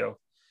you to do.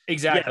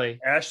 Exactly.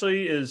 Yeah,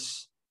 Ashley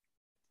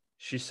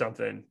she's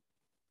something.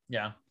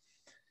 Yeah.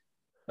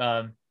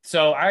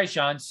 So, all right,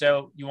 Sean.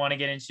 So you want to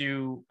get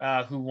into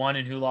who won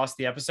and who lost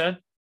the episode?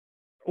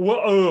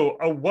 Well,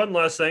 one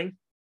last thing.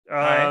 All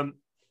right.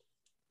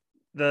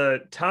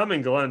 The Tom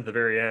and Glenn at the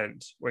very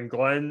end, when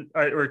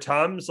or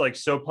Tom's like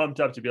so pumped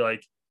up to be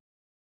like,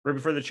 right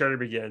before the charter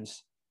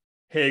begins,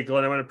 hey,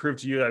 Glenn, I want to prove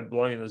to you that I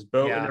belong in this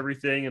boat and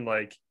everything. And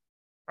like,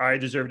 I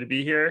deserve to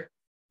be here.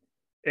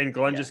 And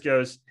Glenn just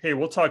goes, hey,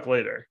 we'll talk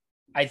later.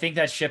 I think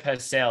that ship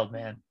has sailed,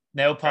 man.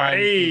 No pun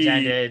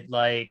intended.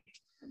 Like,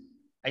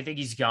 I think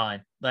he's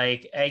gone.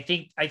 Like, I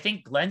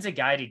think Glenn's a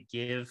guy to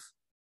give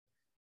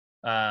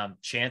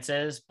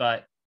chances,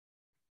 but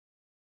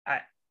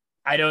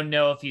I don't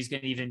know if he's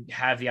going to even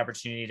have the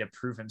opportunity to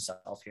prove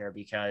himself here,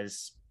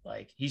 because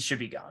like he should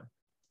be gone.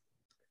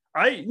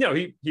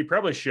 He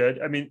probably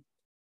should. I mean,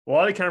 a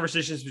lot of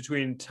conversations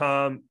between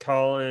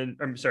Colin,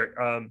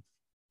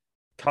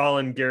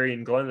 Gary,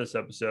 and Glenn this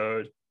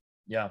episode.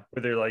 Yeah.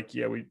 Where they're like,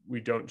 yeah, we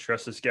don't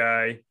trust this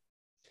guy.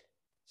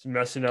 He's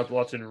messing up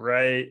left and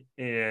right.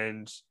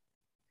 And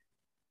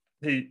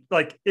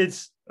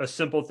it's a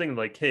simple thing.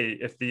 Like, hey,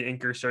 if the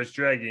anchor starts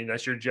dragging,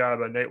 that's your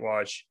job on Night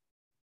Watch.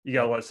 You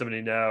got to let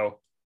somebody know.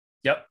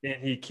 Yep.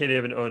 And he can't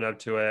even own up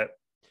to it.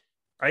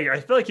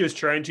 I feel like he was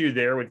trying to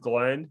there with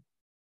Glenn.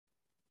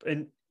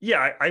 And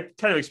yeah, I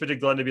kind of expected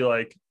Glenn to be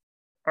like,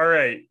 all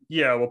right,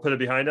 yeah, we'll put it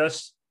behind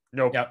us.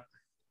 Nope. Yep.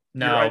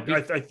 No, I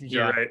think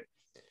you're right.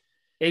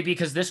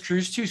 Because this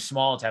crew's too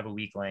small to have a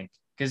weak link,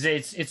 because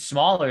it's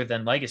smaller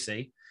than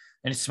Legacy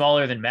and it's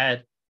smaller than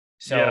Med.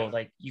 So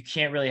like you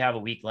can't really have a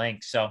weak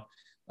link. So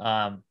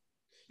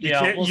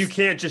you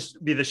can't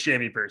just be the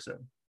shammy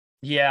person.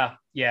 Yeah,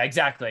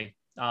 exactly.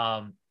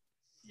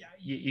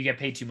 You get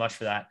paid too much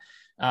for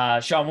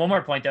that. Sean, one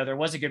more point though. There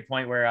was a good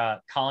point where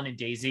Colin and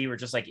Daisy were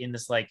just like in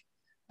this like,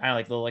 I don't know,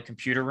 like little like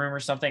computer room or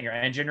something, or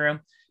engine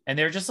room. And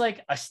they're just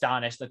like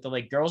astonished that the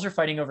like girls are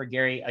fighting over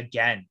Gary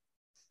again.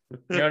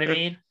 You know what I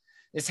mean?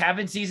 This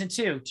happened season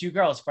 2, 2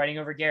 girls fighting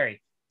over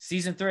Gary.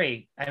 Season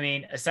 3, I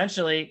mean,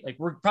 essentially, like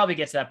we'll probably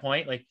get to that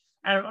point. Like,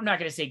 I'm not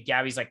going to say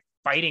Gabby's like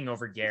fighting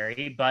over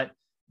Gary, but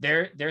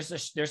there's a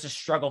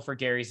struggle for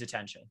Gary's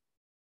attention.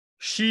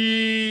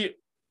 She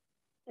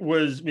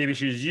was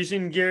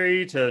using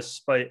Gary to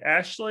spite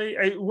Ashley.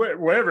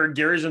 Whatever,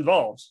 Gary's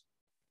involved.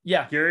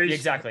 Yeah,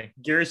 exactly.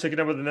 Gary's hooking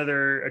up with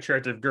another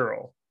attractive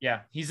girl.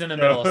 Yeah, he's in the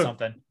middle of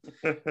something.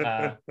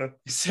 All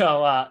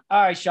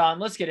right, Sean,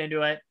 let's get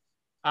into it.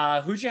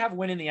 Who'd you have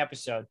win in the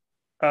episode?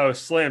 Oh,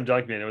 slam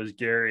dunk, man. It was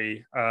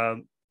Gary.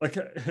 Like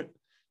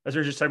as we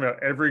were just talking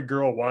about, every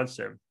girl wants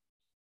him.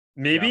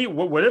 Maybe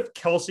what if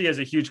Kelsey has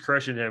a huge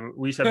crush on him?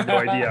 We just have no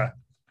idea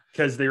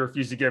because they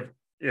refuse to give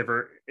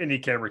her any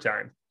camera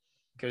time.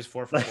 Goes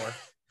 4 for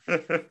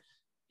 4.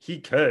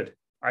 He could.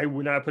 I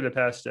would not put it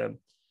past him.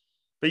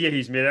 But yeah,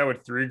 he's made out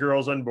with 3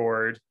 girls on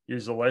board. He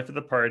was the life of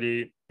the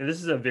party. And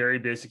this is a very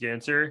basic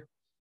answer,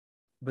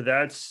 but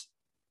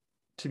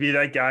to be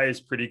that guy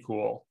is pretty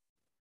cool.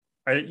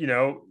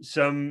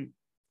 Some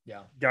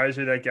guys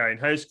are that guy in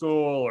high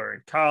school or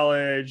in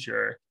college,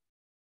 or,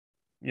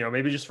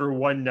 maybe just for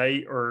one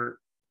night or,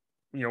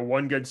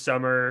 one good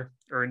summer,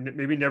 or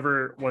maybe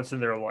never once in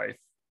their life.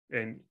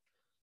 And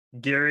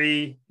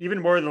Gary,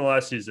 even more than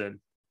last season,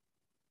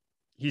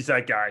 he's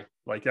that guy.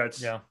 Like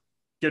that's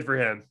good for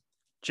him.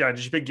 John,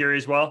 did you pick Gary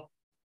as well?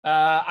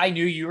 I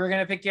knew you were going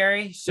to pick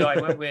Gary, so I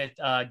went with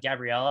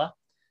Gabriella.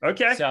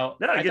 Okay. So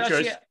good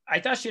choice. I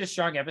thought she had a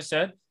strong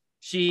episode.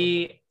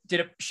 She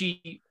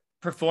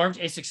performed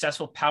a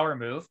successful power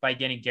move by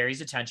getting Gary's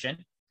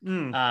attention.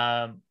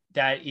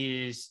 That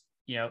is,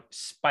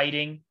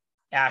 spiting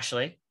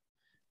Ashley.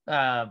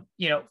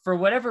 For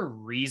whatever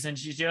reason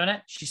she's doing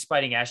it, she's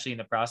spiting Ashley in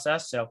the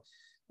process. So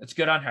it's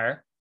good on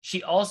her.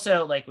 She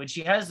also, like, when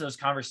she has those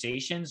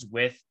conversations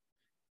with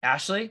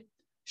Ashley,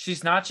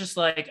 she's not just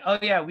like, oh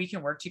yeah, we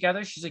can work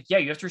together. She's like, yeah,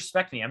 you have to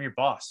respect me. I'm your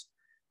boss.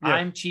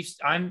 Yeah.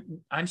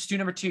 I'm Stu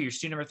number 2. You're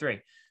Stu number 3.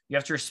 You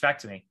have to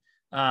respect me.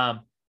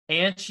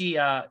 And she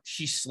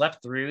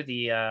slept through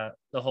the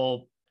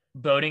whole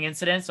boating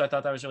incident. So I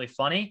thought that was really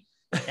funny.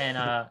 And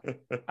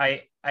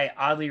I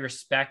oddly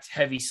respect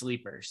heavy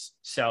sleepers.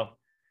 So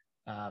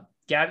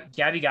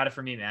Gabby got it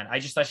for me, man. I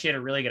just thought she had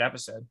a really good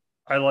episode.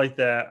 I like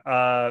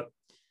that.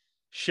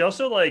 She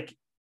also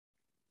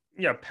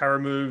power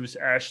moves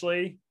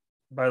Ashley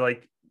by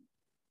like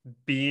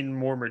being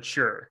more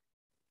mature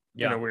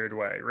in a weird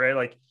way, right?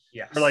 Like,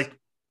 or like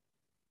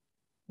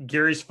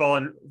Gary's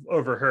fallen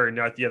over her,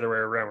 not the other way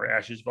around, where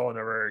Ashley's fallen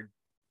over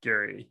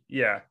Gary.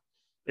 Yeah,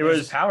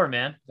 There's a power,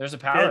 man. There's a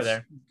power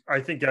there.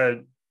 I think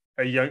a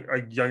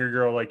younger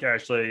girl like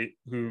Ashley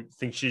who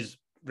thinks she's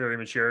very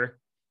mature,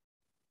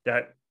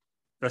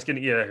 that's going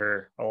to eat at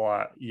her a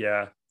lot.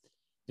 Yeah.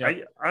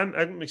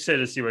 I'm excited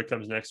to see what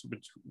comes next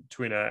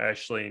between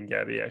Ashley and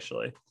Gabby.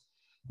 Actually,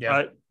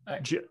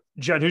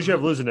 John, who'd you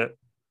have losing it?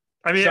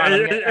 I mean, Sean,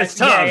 it's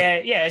Tom.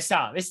 Yeah, it's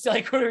Tom. It's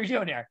like, what are we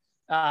doing here?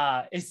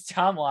 It's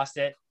Tom lost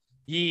it.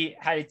 He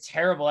had a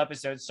terrible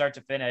episode, start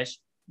to finish.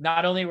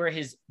 not only were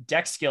his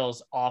deck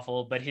skills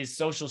awful, but his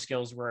social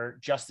skills were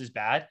just as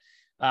bad.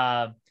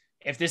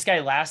 If this guy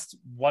lasts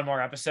one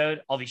more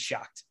episode, I'll be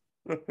shocked.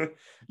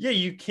 Yeah,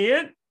 you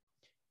can't.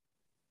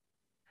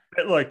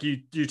 Look,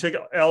 you take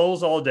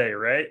L's all day,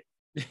 right?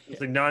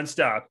 It's like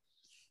nonstop.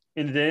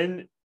 And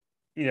then,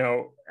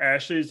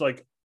 Ashley's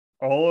like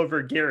all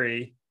over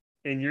Gary,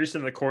 and you're just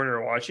in the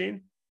corner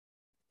watching.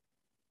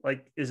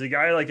 Like, is the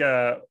guy like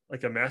a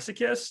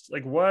masochist?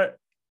 Like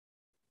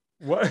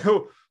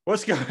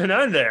what's going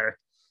on there?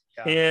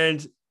 Yeah.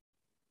 And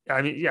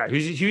I mean, yeah,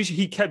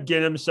 he kept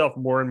getting himself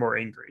more and more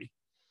angry.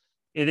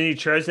 And then he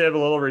tries to have a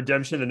little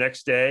redemption the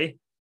next day,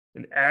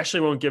 and Ashley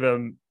won't give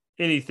him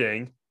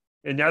anything,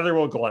 and neither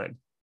will Glenn.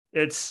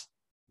 It's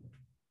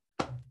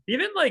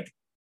even like,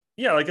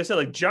 yeah, like I said,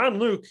 like John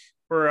Luke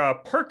or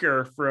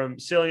Parker from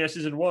Sailing Yacht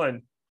Season 1.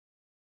 I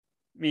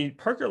mean,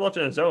 Parker left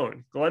on his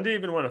own. Glenn didn't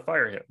even want to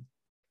fire him.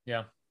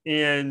 Yeah.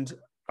 And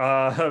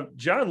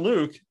John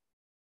Luke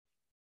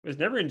was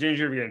never in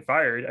danger of getting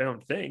fired, I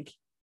don't think.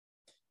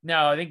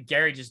 No, I think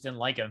Gary just didn't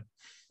like him.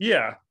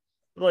 Yeah.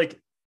 Like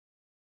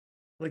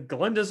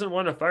Glenn doesn't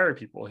want to fire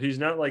people. He's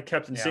not like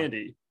Captain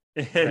Sandy.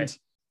 And right.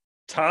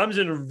 Tom's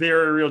in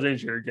very real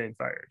danger of getting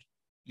fired.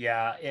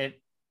 Yeah.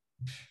 It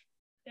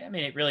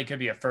really could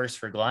be a first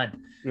for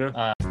Glenn.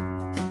 Yeah.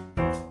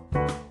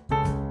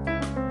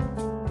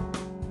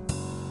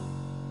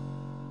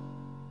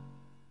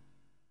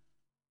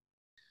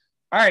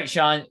 All right,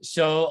 Sean.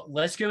 So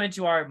let's go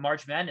into our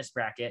March Madness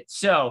bracket.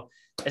 So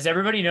as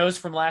everybody knows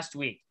from last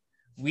week,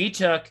 we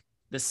took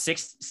the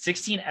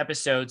 16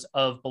 episodes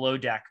of Below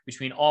Deck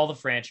between all the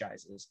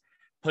franchises,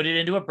 put it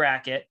into a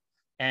bracket,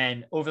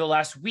 and over the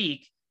last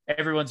week,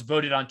 everyone's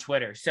voted on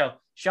Twitter. So,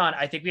 Sean,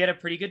 I think we had a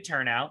pretty good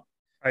turnout.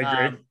 I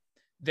agree.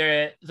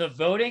 The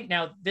voting,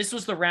 now this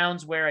was the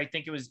rounds where I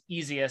think it was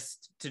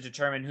easiest to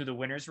determine who the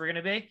winners were going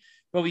to be,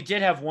 but we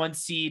did have one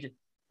seed,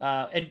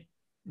 and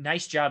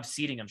nice job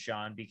seeding them,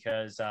 Sean,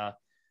 because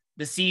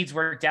the seeds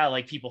worked out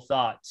like people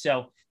thought.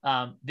 So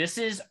this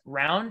is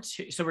round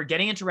 2. So we're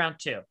getting into round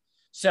 2.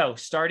 So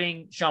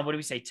starting, Sean, what do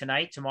we say,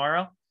 tonight,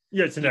 tomorrow?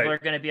 Yeah, tonight. People are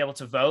going to be able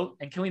to vote.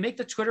 And can we make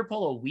the Twitter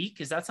poll a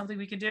week? Is that something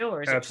we can do,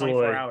 or is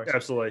Absolutely. it 24 hours?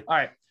 Absolutely. All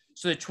right.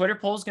 So the Twitter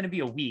poll is going to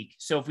be a week.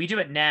 So if we do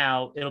it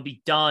now, it'll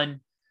be done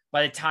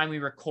by the time we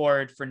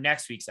record for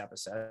next week's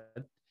episode.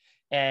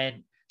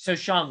 And so,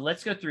 Sean,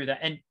 let's go through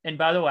that. And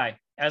by the way,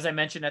 as I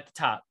mentioned at the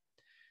top,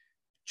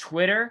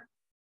 Twitter,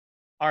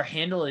 our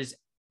handle is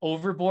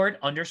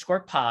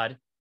overboard_pod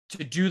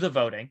to do the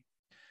voting.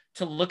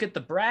 To look at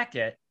the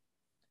bracket,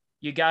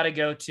 you got to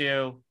go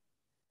to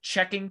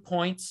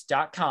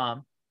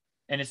checkingpoints.com,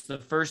 and it's the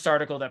first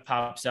article that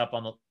pops up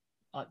on the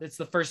it's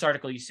the first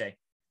article you see.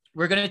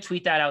 We're going to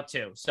tweet that out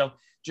too. So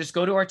just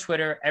go to our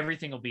Twitter.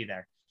 Everything will be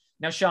there.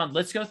 Now, Sean,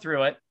 let's go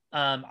through it.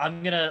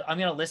 I'm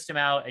gonna list them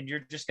out, and you're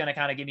just gonna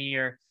kind of give me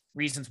your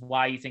reasons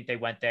why you think they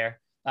went there.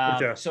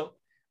 Okay. So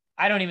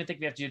I don't even think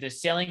we have to do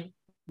this. Sailing,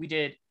 we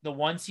did the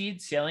 1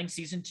 seed, Sailing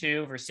Season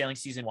 2 versus Sailing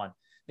Season 1.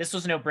 This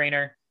was a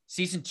no-brainer.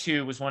 Season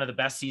 2 was one of the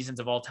best seasons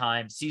of all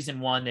time. Season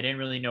 1, they didn't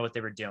really know what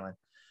they were doing.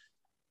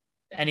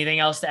 Anything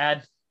else to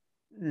add?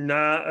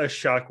 Not a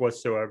shock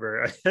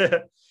whatsoever.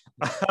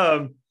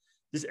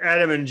 Just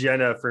Adam and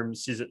Jenna from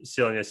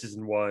Sailing Yacht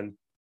Season 1.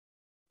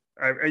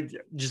 I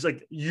just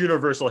like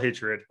universal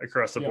hatred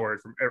across the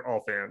board from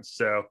all fans.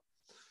 So,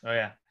 oh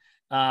yeah.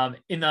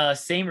 In the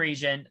same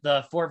region,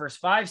 the 4 versus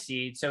 5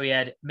 seed. So we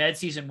had Med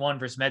Season 1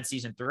 versus Med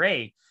Season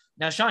 3.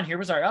 Now, Sean, here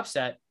was our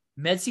upset.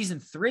 Med Season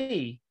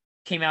 3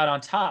 came out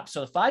on top.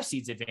 So the 5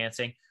 seeds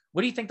advancing.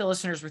 What do you think the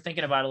listeners were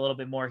thinking about a little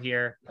bit more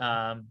here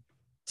to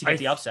get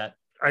the upset?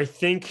 I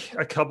think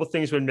a couple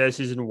things with Med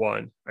Season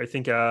 1. I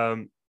think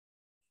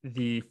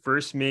the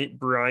first mate,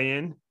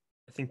 Brian,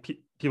 I think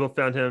people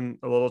found him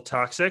a little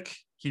toxic.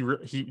 He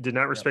did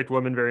not respect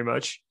women very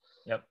much.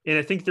 Yep. And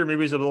I think there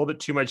maybe was a little bit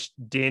too much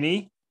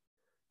Danny,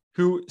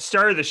 who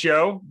started the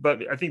show,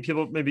 but I think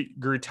people maybe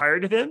grew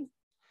tired of him.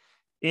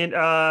 And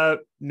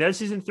Med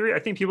Season 3, I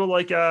think people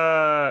like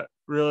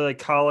really like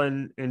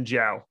Colin and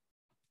Zhao.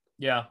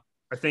 Yeah.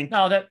 I think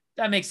that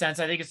makes sense.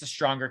 I think it's a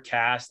stronger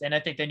cast, and I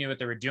think they knew what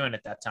they were doing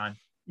at that time.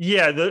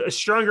 Yeah, a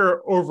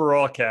stronger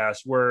overall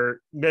cast where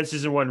Med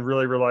Season 1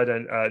 really relied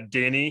on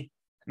Danny.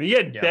 I mean, you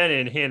had Ben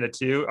and Hannah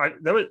too.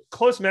 That was a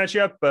close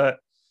matchup, but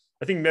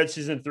I think Med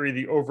Season 3,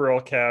 the overall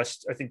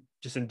cast, I think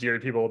just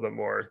endeared people a little bit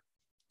more.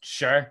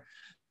 Sure.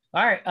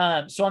 All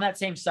right. So on that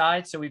same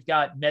side, so we've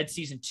got Med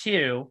Season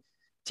 2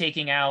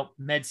 taking out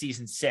Med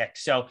Season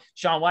 6. So,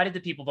 Sean, why did the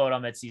people vote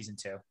on Med Season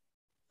 2?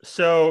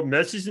 So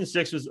Med Season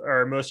 6 was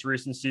our most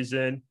recent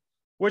season,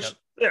 which,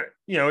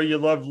 you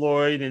love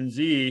Lloyd and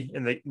Z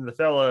and the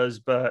fellas,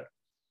 but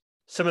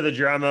some of the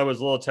drama was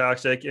a little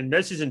toxic. And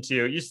Med Season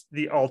 2, just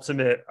the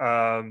ultimate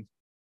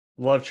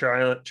love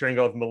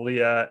triangle of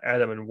Malia,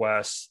 Adam, and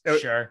Wes.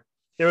 Sure.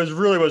 It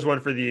was one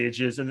for the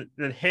ages. And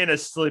then Hannah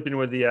sleeping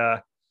with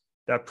the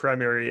that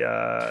primary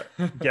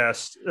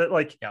guest.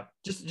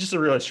 Just a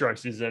really strong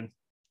season.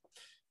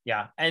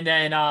 Yeah. And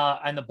then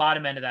on the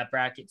bottom end of that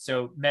bracket,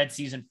 so Med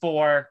Season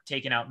 4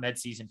 taking out Med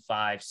Season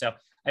 5. So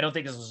I don't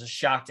think this was a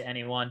shock to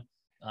anyone.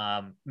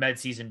 Med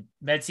season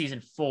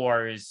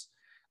 4 is,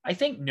 I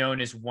think,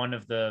 known as one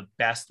of the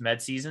best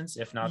med seasons,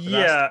 if not the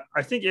best. Yeah,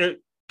 I think I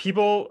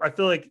feel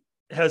like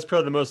has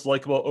probably the most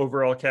likable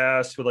overall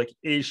cast with like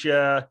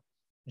Aisha,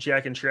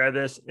 Jack, and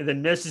Travis. And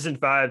then this season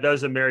 5, that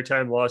was a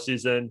Maritime Law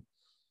season.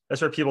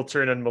 That's where people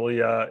turn on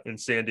Malia and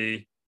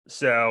Sandy.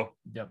 So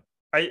Yep.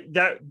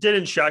 That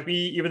didn't shock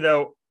me, even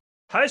though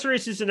highest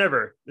rated season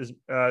ever is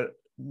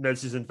Med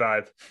season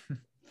 5.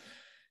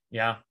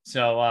 Yeah.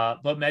 So,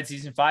 but Med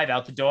season 5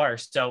 out the door.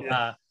 So,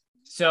 Yeah.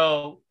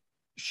 So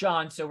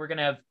Sean, so we're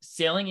gonna have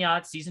Sailing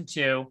Yacht season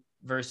 2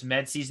 versus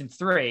Med season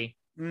 3.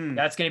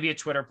 That's going to be a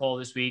Twitter poll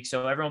this week.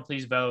 So everyone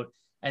please vote.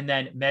 And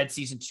then Med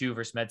season 2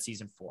 versus Med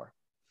season 4.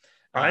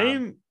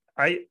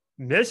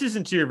 Med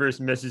season 2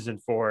 versus Med season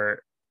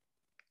 4.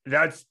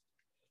 That's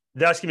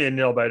gonna be a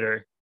nail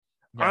biter.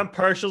 Yeah. I'm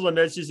partial to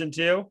Med season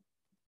 2,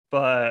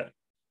 but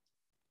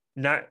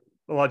not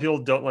a lot of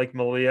people don't like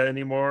Malia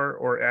anymore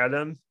or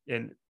Adam.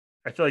 And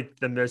I feel like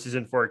the Med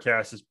season 4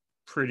 cast is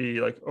pretty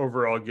like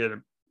overall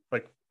good,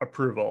 like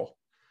approval.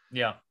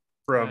 Yeah.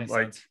 From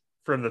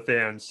from the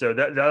fans. So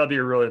that'll be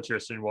a really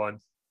interesting one.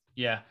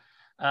 Yeah.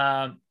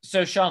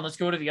 So Sean, let's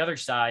go to the other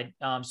side.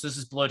 So this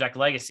is Below Deck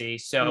Legacy.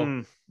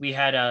 So we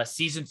had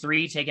season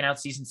 3 taking out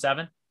season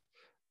 7.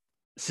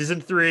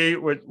 Season 3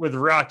 with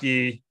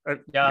Rocky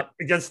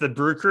against the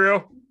Brew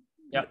Crew.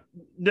 Yeah.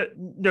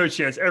 No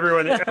chance.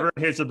 Everyone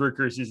hates the Brew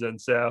Crew season.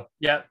 So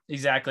yeah,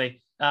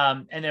 exactly.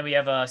 And then we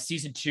have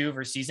season 2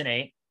 versus season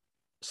 8.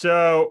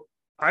 So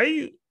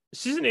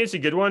season 8 is a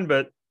good one,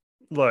 but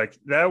look,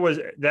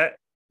 that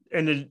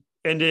ended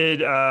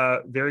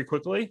very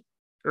quickly,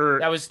 or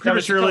that was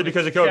prematurely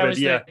because of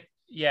COVID.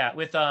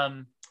 With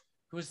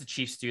who was the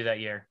Chiefs do that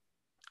year?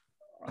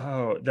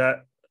 Oh,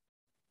 that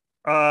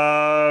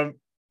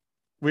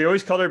we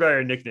always called her by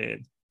her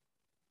nickname.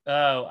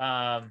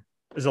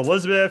 Is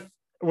Elizabeth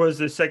was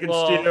the second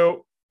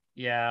stew.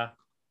 Yeah.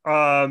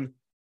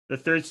 The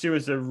third stew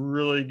is a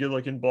really good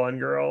looking blonde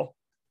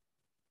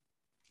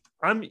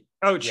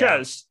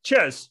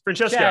francesca.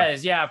 Francesca,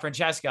 yeah.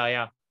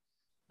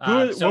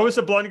 What was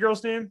the blonde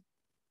girl's name?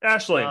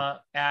 Aisling.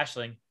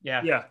 Aisling,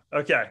 yeah. Yeah,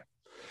 okay.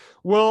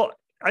 Well,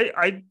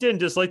 I didn't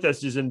dislike that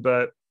season,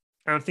 but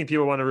I don't think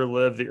people want to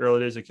relive the early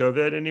days of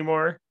COVID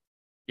anymore.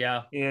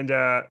 Yeah. And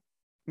I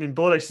mean,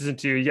 Below Deck season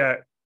 2, you got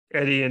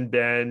Eddie and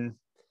Ben.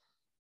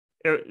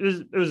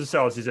 It was a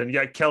solid season. You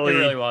got Kelly. It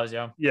really was,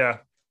 yeah. Yeah.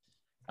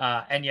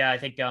 And yeah, I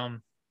think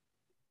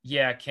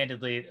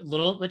candidly, a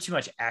little bit too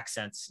much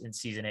accents in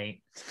season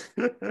 8.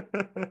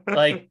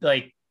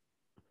 like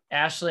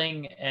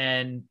Aisling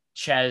and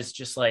Ches,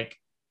 just like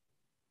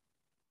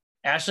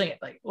Aisling,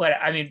 like what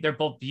I mean, they're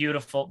both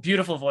beautiful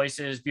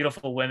voices,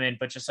 beautiful women,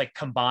 but just like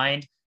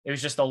combined, it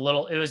was just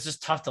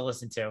tough to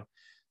listen to.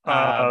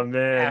 Man.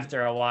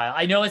 After a while,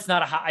 I know it's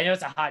a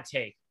hot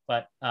take,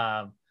 but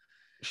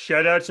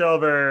shout out to all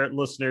of our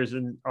listeners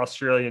in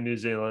Australia and New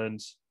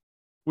Zealand.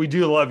 We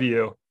do love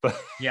you, but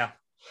yeah,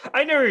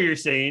 I know what you're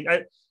saying.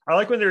 I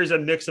like when there's a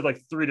mix of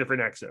like 3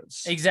 different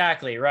accents.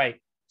 Exactly.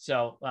 Right.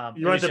 So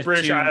you want the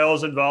British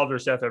Isles involved or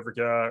South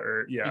Africa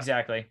or yeah.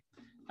 Exactly.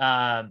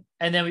 And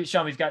then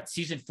we've got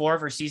season 4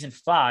 versus season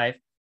 5.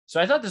 So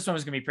I thought this one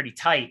was going to be pretty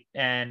tight,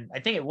 and I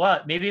think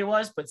maybe it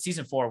was, but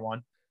season 4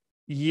 won.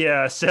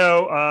 Yeah.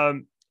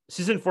 So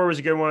season 4 was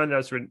a good one.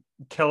 That's when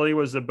Kelly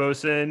was the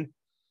bosun,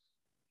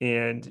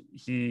 and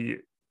he's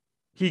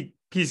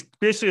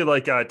basically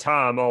like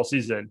Tom all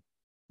season.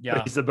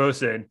 Yeah, he's the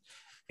bosun,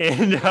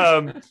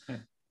 and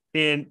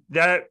and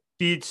that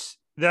beats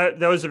that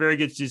was a very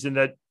good season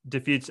that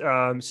defeats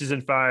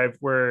season 5,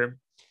 where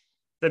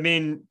the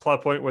main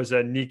plot point was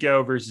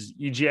Nico versus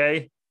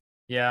EJ.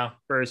 Yeah,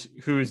 versus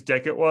whose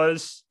deck it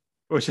was,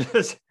 which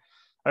is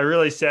a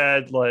really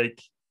sad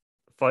like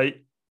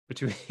fight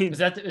between. Is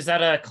that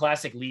a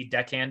classic lead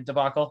deckhand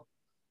debacle?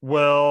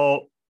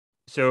 Well,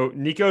 so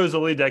Nico is the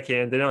lead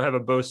deckhand. They don't have a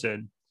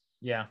bosun.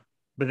 Yeah.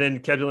 But then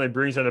Captain Lane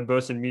brings on a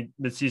bosun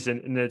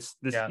mid-season, and it's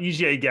this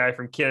EJ guy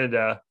from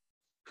Canada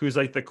who's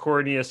like the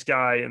corniest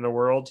guy in the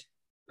world,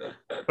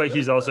 but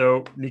he's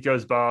also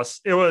Nico's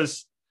boss. It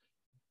was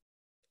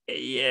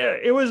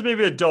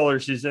maybe a duller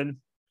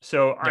season.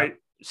 So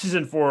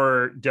season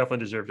 4 definitely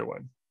deserved to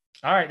win.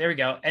 All right, there we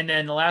go. And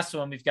then the last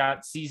one, we've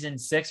got season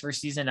 6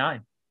 versus season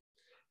 9.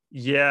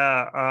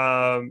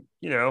 Yeah.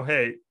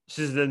 Hey,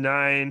 season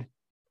 9,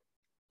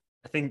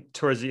 I think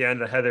towards the end,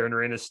 the Heather and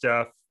Raina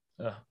stuff.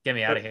 Get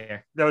me out of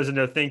here. That was a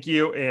no thank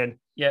you. And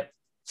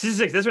season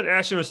 6, that's when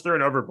Ashton was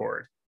thrown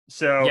overboard.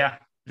 So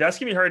that's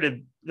gonna be hard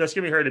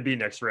to beat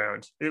next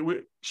round. Should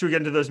we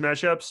get into those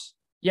matchups?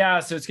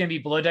 Yeah, so it's gonna be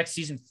Below Deck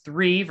season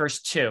 3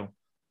 versus 2.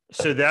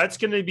 So that's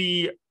gonna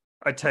be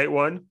a tight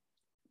one,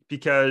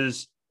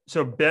 because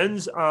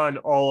Ben's on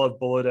all of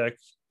Below Deck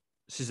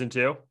season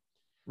 2.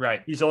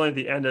 Right. He's only at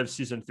the end of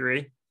season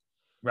 3.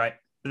 Right.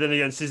 But then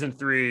again, season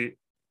 3,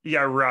 you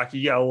got Rocky,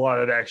 you got a lot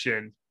of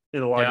action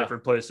in a lot of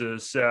different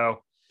places.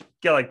 So you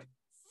got like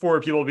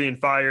 4 people being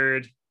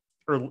fired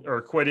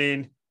or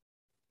quitting.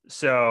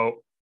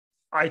 So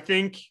I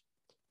think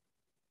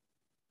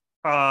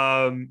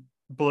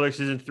Below Deck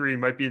season 3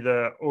 might be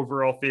the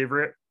overall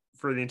favorite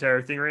for the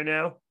entire thing right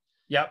now.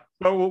 Yep.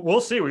 But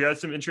we'll see. We got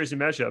some interesting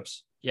matchups.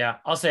 Yeah,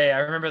 I'll say I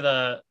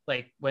remember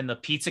when the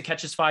pizza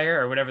catches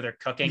fire or whatever they're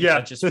cooking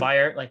catches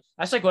fire. Like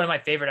that's like one of my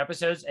favorite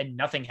episodes, and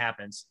nothing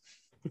happens.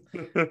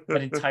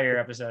 An entire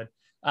episode.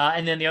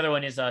 And then the other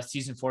one is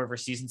season 4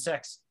 versus season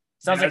 6.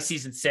 Sounds like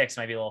season 6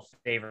 might be a little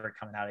favorite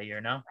coming out of here.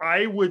 No,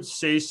 I would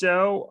say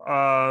so.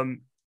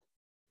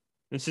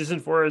 And season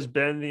 4 has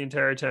been the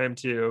entire time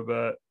too,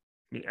 but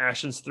I mean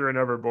Ashton's thrown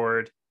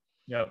overboard.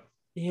 Yep.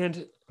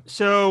 And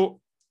so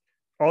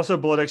also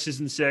Below Deck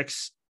season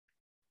 6.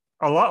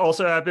 A lot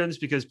also happens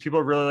because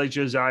people really like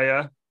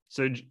Josiah.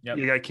 So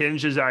you got Ken and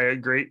Josiah,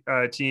 great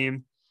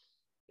team.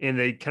 And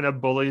they kind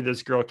of bully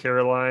this girl,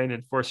 Caroline,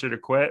 and force her to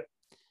quit,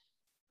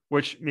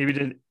 which maybe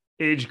didn't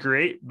age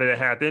great, but it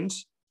happened.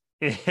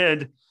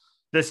 And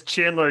this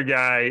Chandler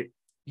guy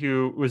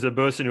who was a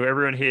bosun who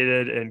everyone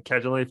hated and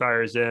casually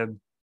fires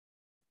him.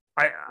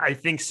 I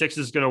think 6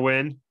 is going to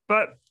win,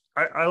 but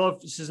I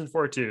love season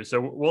 4 too. So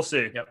we'll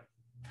see. Yep.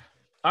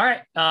 All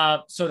right.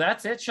 So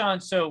that's it, Sean.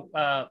 So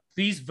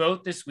please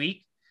vote this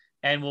week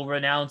and we'll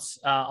announce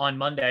on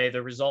Monday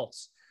the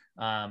results.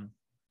 And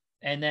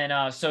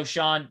then, so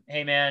Sean,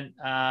 hey man,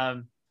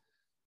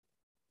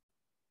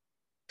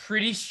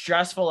 pretty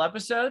stressful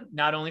episode,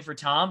 not only for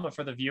Tom, but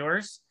for the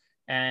viewers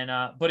and,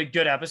 but a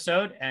good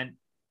episode. And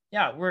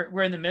yeah,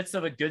 we're in the midst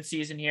of a good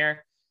season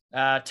here.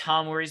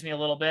 Tom worries me a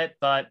little bit,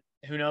 but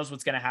who knows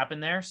what's going to happen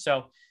there.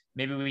 So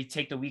maybe we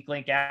take the weak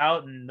link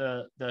out and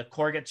the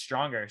core gets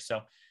stronger.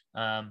 So,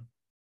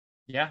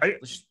 yeah, I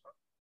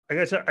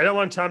guess I don't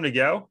want Tom to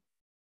go,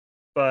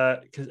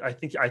 but because I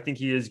think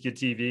he is good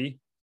TV.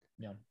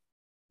 Yeah.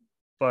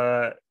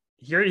 But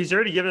he's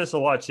already given us a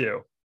lot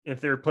too.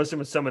 If they replace him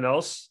with someone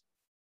else,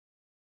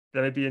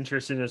 that might be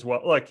interesting as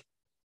well. Like, if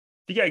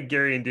you got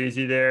Gary and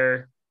Daisy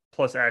there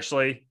plus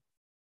Ashley,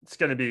 it's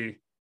going to be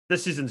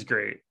this season's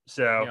great.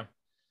 So,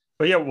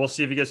 but yeah, we'll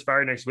see if he gets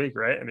fired next week,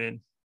 right? I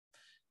mean,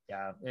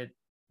 yeah, it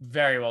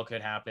very well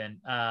could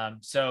happen.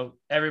 So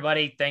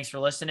everybody, thanks for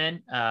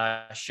listening.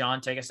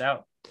 Sean, take us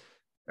out.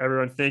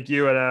 Everyone, thank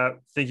you. And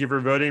thank you for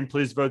voting.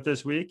 Please vote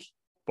this week.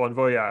 Bon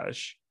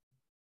voyage.